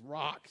dude is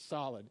rock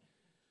solid.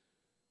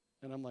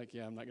 And I'm like,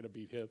 yeah, I'm not going to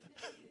beat him.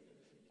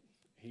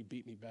 He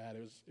beat me bad.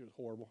 It was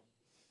horrible.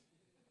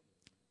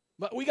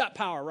 But we got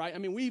power, right? I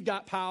mean, we've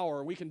got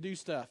power. We can do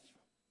stuff.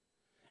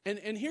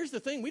 And here's the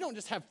thing. We don't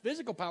just have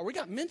physical power. We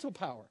got mental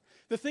power.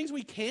 The things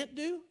we can't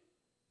do,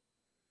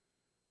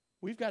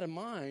 we've got a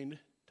mind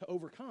to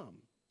overcome.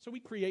 So we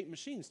create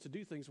machines to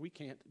do things we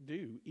can't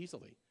do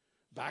easily.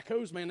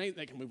 Backhoes, man,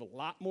 they can move a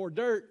lot more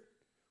dirt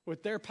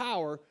with their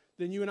power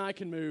than you and I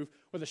can move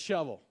with a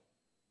shovel.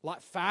 A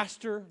lot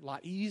faster, a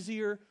lot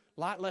easier,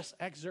 a lot less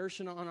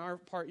exertion on our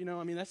part.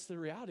 That's the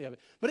reality of it.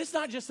 But it's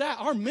not just that.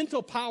 Our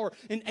mental power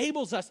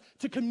enables us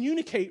to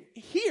communicate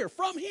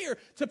from here,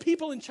 to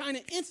people in China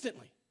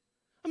instantly.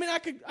 I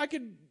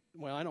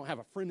don't have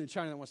a friend in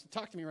China that wants to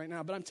talk to me right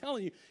now, but I'm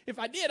telling you, if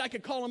I did, I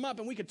could call him up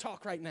and we could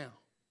talk right now.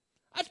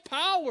 That's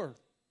power.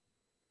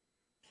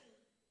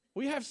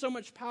 We have so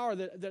much power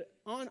that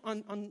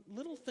on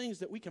little things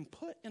that we can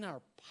put in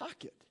our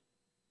pocket.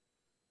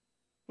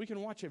 We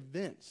can watch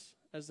events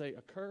as they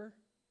occur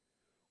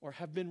or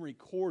have been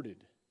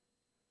recorded,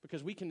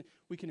 because we can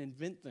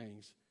invent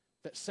things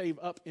that save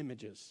up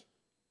images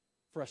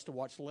for us to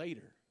watch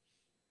later.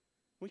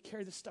 We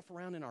carry this stuff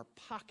around in our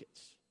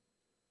pockets.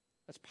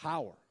 That's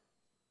power.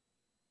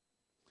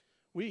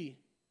 We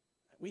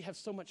have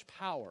so much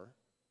power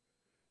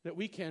that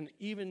we can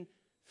even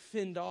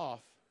fend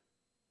off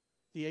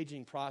the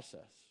aging process.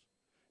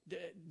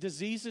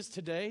 Diseases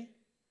today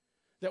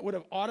that would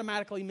have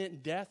automatically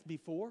meant death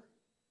before,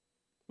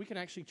 we can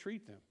actually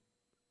treat them.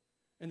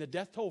 And the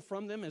death toll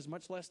from them is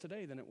much less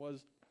today than it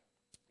was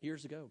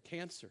years ago.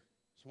 Cancer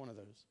is one of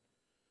those.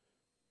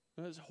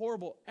 It's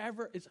horrible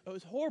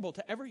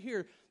to ever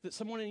hear that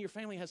someone in your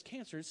family has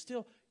cancer. It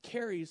still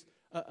carries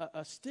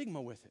a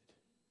stigma with it.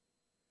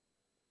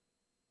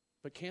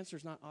 But cancer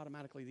is not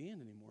automatically the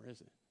end anymore,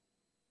 is it?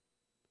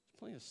 There's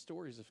plenty of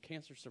stories of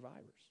cancer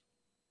survivors.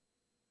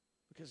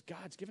 Because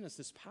God's given us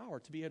this power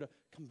to be able to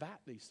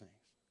combat these things.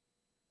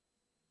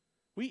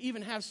 We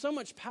even have so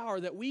much power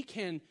that we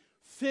can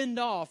fend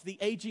off the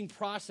aging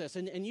process.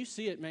 And you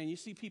see it, man. You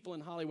see people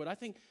in Hollywood. I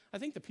think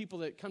the people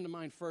that come to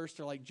mind first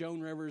are like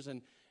Joan Rivers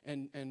and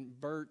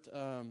Burt,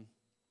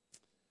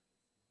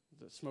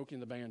 Smokey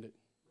and the Bandit.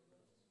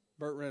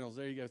 Burt Reynolds.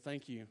 There you go.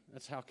 Thank you.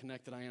 That's how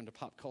connected I am to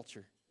pop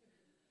culture.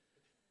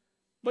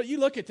 But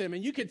you look at them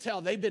and you can tell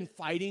they've been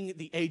fighting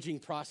the aging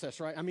process,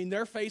 right?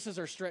 Their faces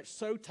are stretched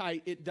so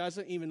tight it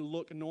doesn't even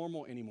look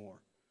normal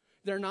anymore.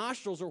 Their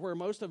nostrils are where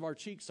most of our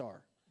cheeks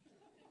are.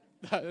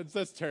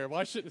 That's terrible.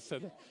 I shouldn't have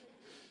said that.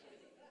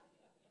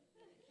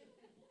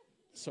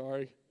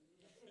 Sorry.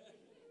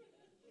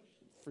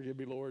 Forgive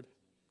me, Lord.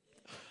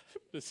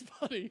 It's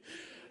funny.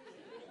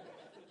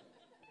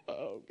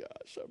 Oh,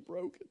 gosh, I'm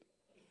broken.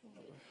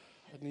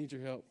 I need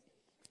your help.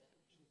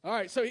 All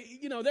right, so,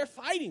 they're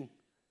fighting.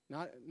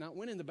 Not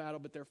winning the battle,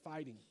 but they're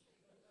fighting.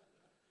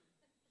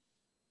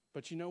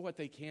 But you know what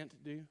they can't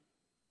do?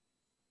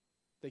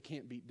 They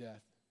can't beat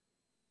death.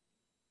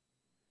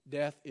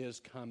 Death is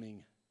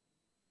coming.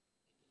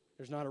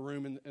 There's not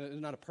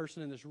a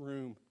person in this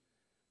room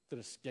that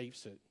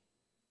escapes it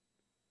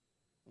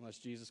unless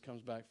Jesus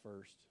comes back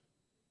first.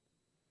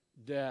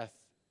 Death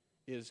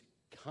is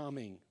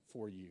coming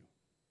for you,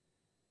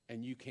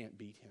 and you can't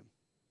beat him.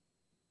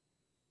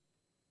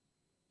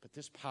 But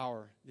this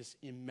power, this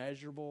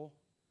immeasurable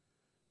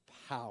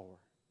power,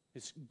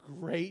 this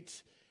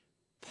great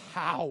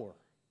power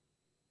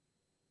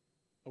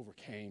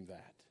overcame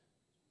that.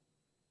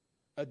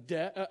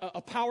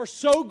 A power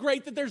so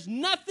great that there's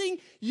nothing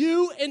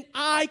you and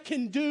I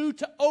can do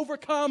to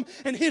overcome,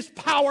 and his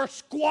power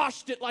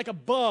squashed it like a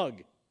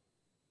bug.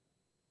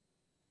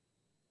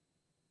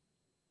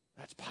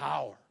 That's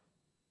power.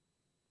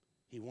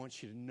 He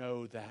wants you to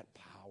know that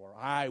power.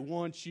 I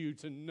want you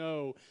to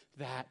know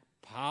that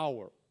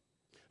power.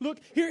 Look,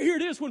 here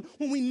it is. When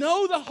we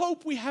know the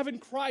hope we have in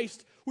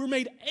Christ, we're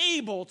made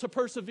able to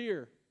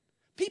persevere.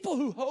 People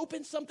who hope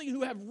in something,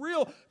 who have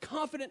real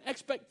confident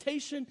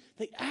expectation,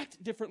 they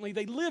act differently,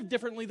 they live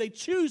differently, they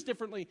choose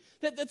differently.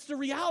 That's the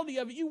reality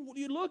of it.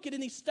 You look at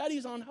any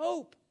studies on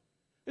hope.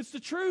 It's the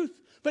truth.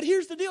 But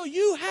here's the deal.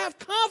 You have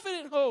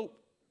confident hope.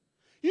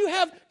 You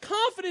have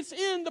confidence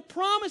in the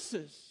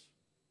promises.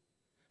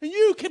 And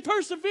you can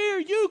persevere.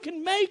 You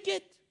can make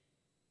it.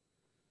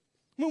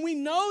 When we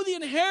know the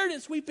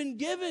inheritance we've been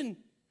given,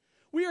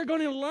 we are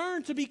going to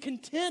learn to be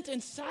content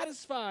and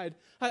satisfied.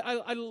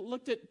 I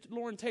looked at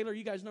Lauren Taylor.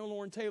 You guys know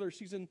Lauren Taylor.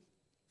 She's in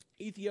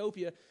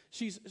Ethiopia.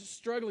 She's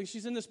struggling.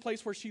 She's in this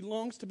place where she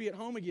longs to be at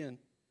home again.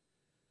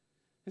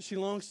 And she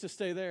longs to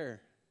stay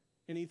there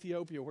in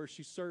Ethiopia where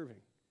she's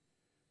serving.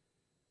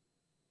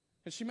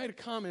 And she made a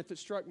comment that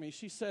struck me.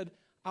 She said,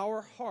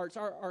 our hearts,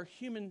 our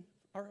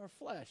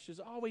flesh is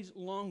always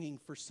longing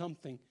for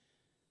something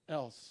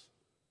else,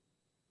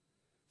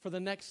 for the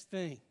next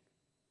thing.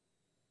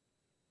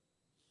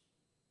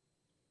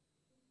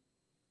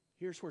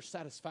 Here's where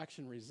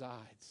satisfaction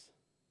resides.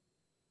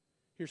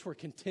 Here's where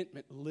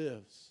contentment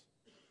lives.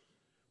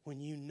 When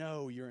you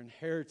know your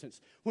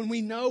inheritance, when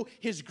we know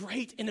his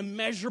great and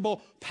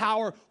immeasurable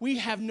power, we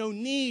have no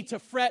need to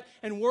fret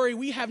and worry.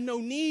 We have no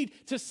need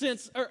to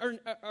sense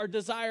or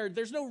desire.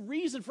 There's no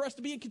reason for us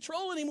to be in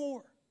control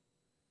anymore.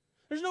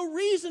 There's no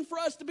reason for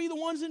us to be the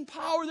ones in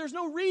power. There's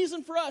no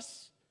reason for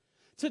us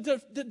to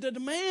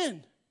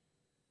demand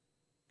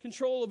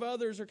control of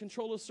others or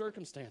control of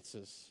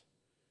circumstances.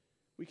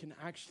 We can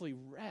actually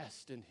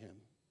rest in him.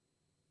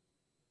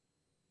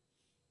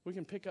 We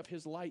can pick up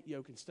his light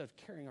yoke instead of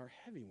carrying our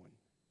heavy one.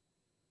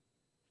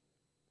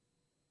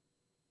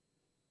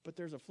 But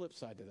there's a flip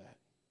side to that.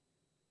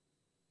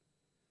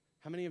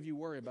 How many of you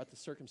worry about the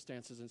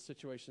circumstances and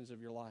situations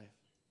of your life?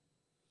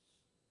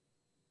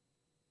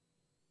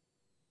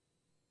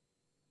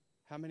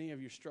 How many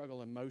of you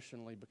struggle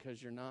emotionally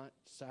because you're not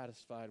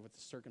satisfied with the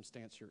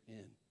circumstance you're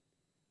in?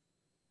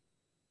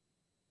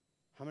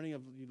 How many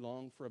of you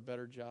long for a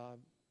better job?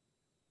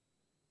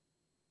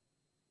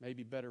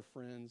 Maybe better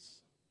friends?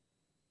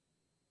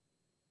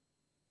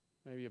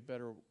 Maybe a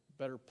better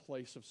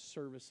place of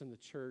service in the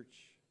church?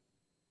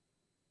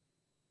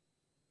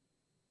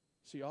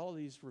 See, all of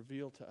these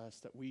reveal to us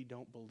that we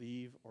don't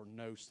believe or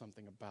know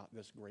something about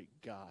this great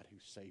God who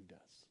saved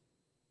us.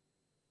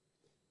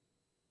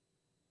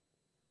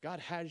 God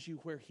has you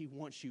where He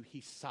wants you.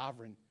 He's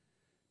sovereign.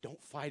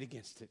 Don't fight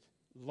against it.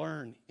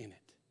 Learn in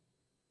it.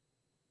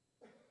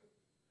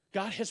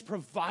 God has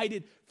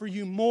provided for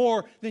you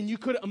more than you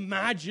could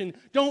imagine.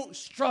 Don't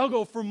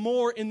struggle for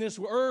more in this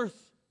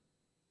earth.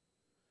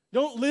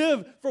 Don't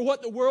live for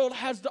what the world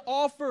has to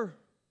offer.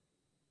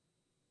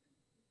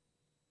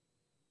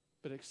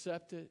 But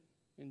accept it,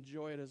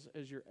 enjoy it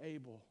as you're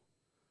able.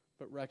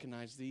 But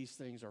recognize these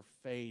things are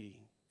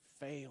fading,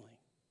 failing.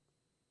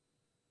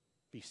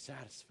 Be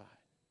satisfied.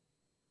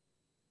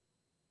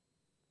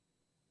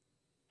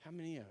 How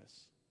many of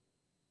us?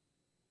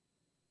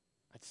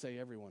 I'd say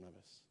every one of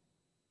us.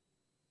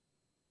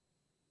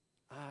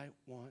 I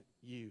want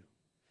you.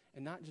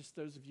 And not just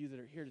those of you that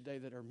are here today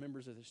that are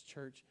members of this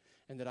church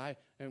and that I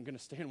am going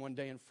to stand one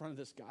day in front of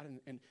this God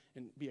and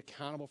be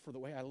accountable for the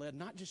way I led.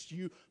 Not just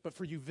you, but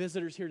for you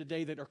visitors here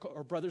today that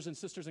are brothers and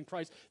sisters in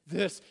Christ.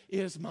 This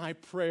is my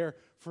prayer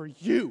for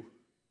you.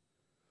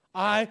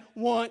 I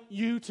want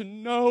you to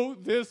know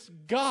this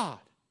God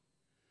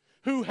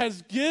who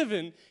has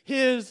given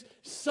His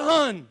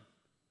Son,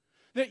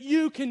 that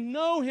you can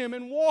know Him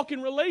and walk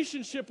in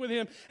relationship with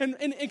Him and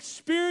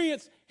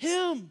experience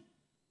Him.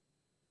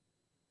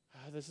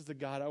 This is the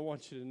God I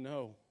want you to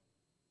know.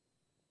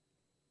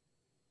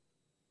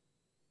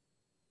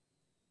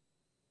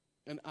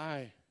 And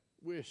I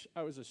wish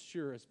I was as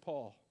sure as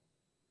Paul.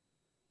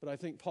 But I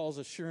think Paul's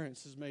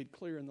assurance is made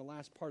clear in the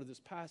last part of this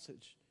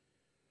passage,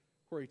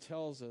 where he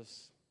tells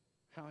us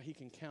how he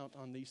can count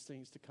on these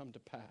things to come to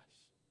pass.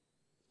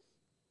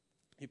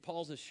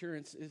 Paul's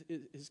assurance,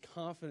 his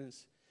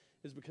confidence,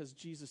 is because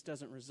Jesus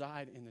doesn't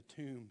reside in the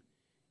tomb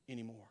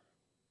anymore.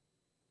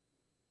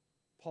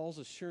 Paul's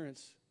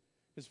assurance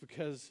is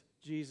because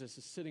Jesus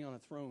is sitting on a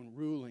throne,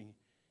 ruling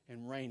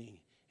and reigning,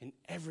 and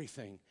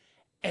everything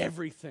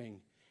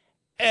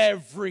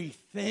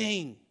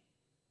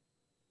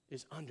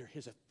is under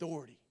His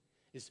authority,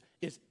 is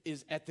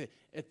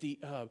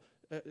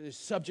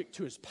subject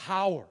to His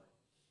power.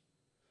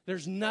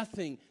 There's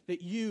nothing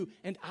that you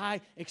and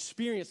I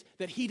experience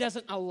that He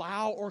doesn't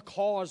allow or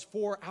cause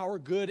for our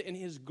good and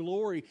His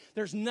glory.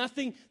 There's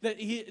nothing that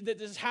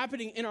is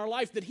happening in our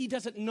life that He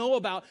doesn't know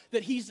about,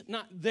 that He's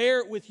not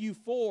there with you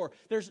for.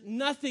 There's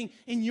nothing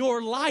in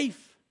your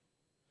life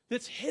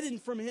that's hidden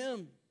from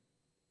Him.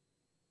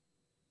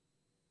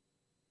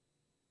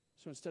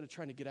 So instead of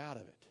trying to get out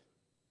of it,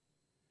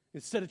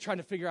 instead of trying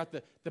to figure out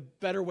the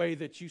better way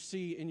that you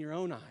see in your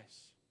own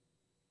eyes,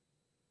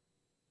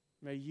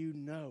 may you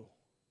know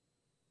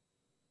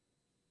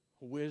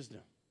wisdom,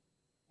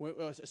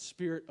 a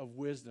spirit of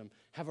wisdom.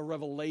 Have a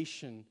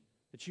revelation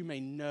that you may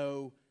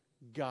know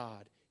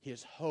God,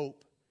 His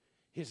hope,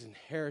 His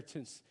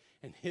inheritance,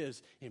 and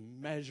His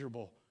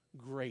immeasurable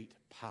great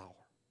power.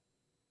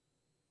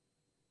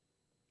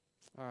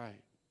 All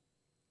right.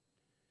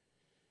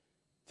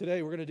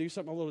 Today we're going to do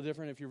something a little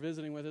different. If you're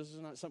visiting with us, this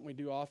is not something we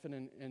do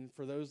often, and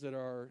for those that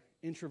are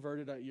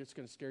introverted, it's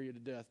going to scare you to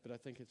death, but I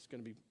think it's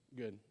going to be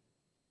good.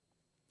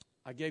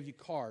 I gave you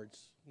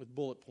cards with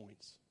bullet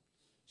points.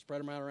 Spread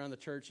them out around the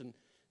church, and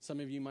some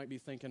of you might be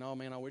thinking, oh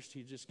man, I wish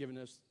He'd just given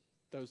us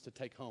those to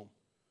take home.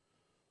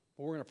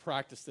 But we're going to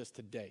practice this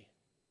today,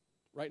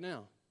 right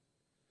now.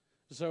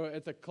 So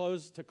to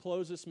close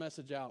this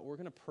message out, we're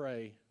going to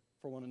pray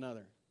for one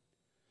another.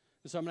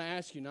 And so I'm going to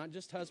ask you, not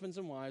just husbands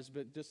and wives,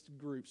 but just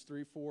groups,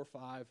 3, 4,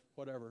 5,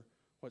 whatever,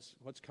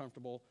 what's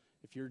comfortable.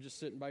 If you're just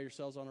sitting by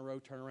yourselves on a row,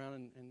 turn around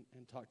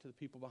and talk to the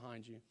people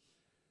behind you.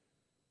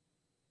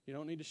 You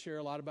don't need to share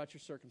a lot about your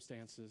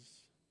circumstances.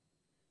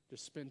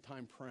 Just spend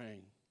time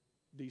praying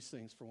these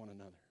things for one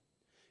another.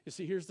 You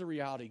see, here's the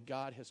reality.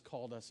 God has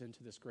called us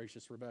into this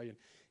gracious rebellion.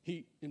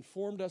 He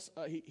informed us.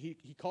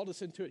 He called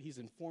us into it. He's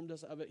informed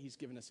us of it. He's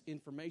given us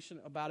information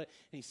about it.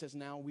 And He says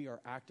now we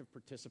are active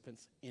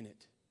participants in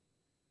it.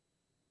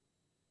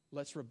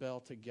 Let's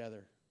rebel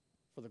together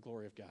for the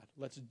glory of God.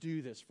 Let's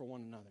do this for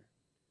one another.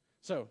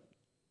 So,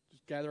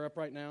 just gather up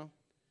right now.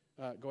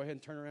 Go ahead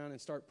and turn around and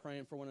start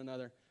praying for one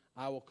another.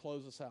 I will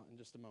close us out in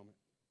just a moment.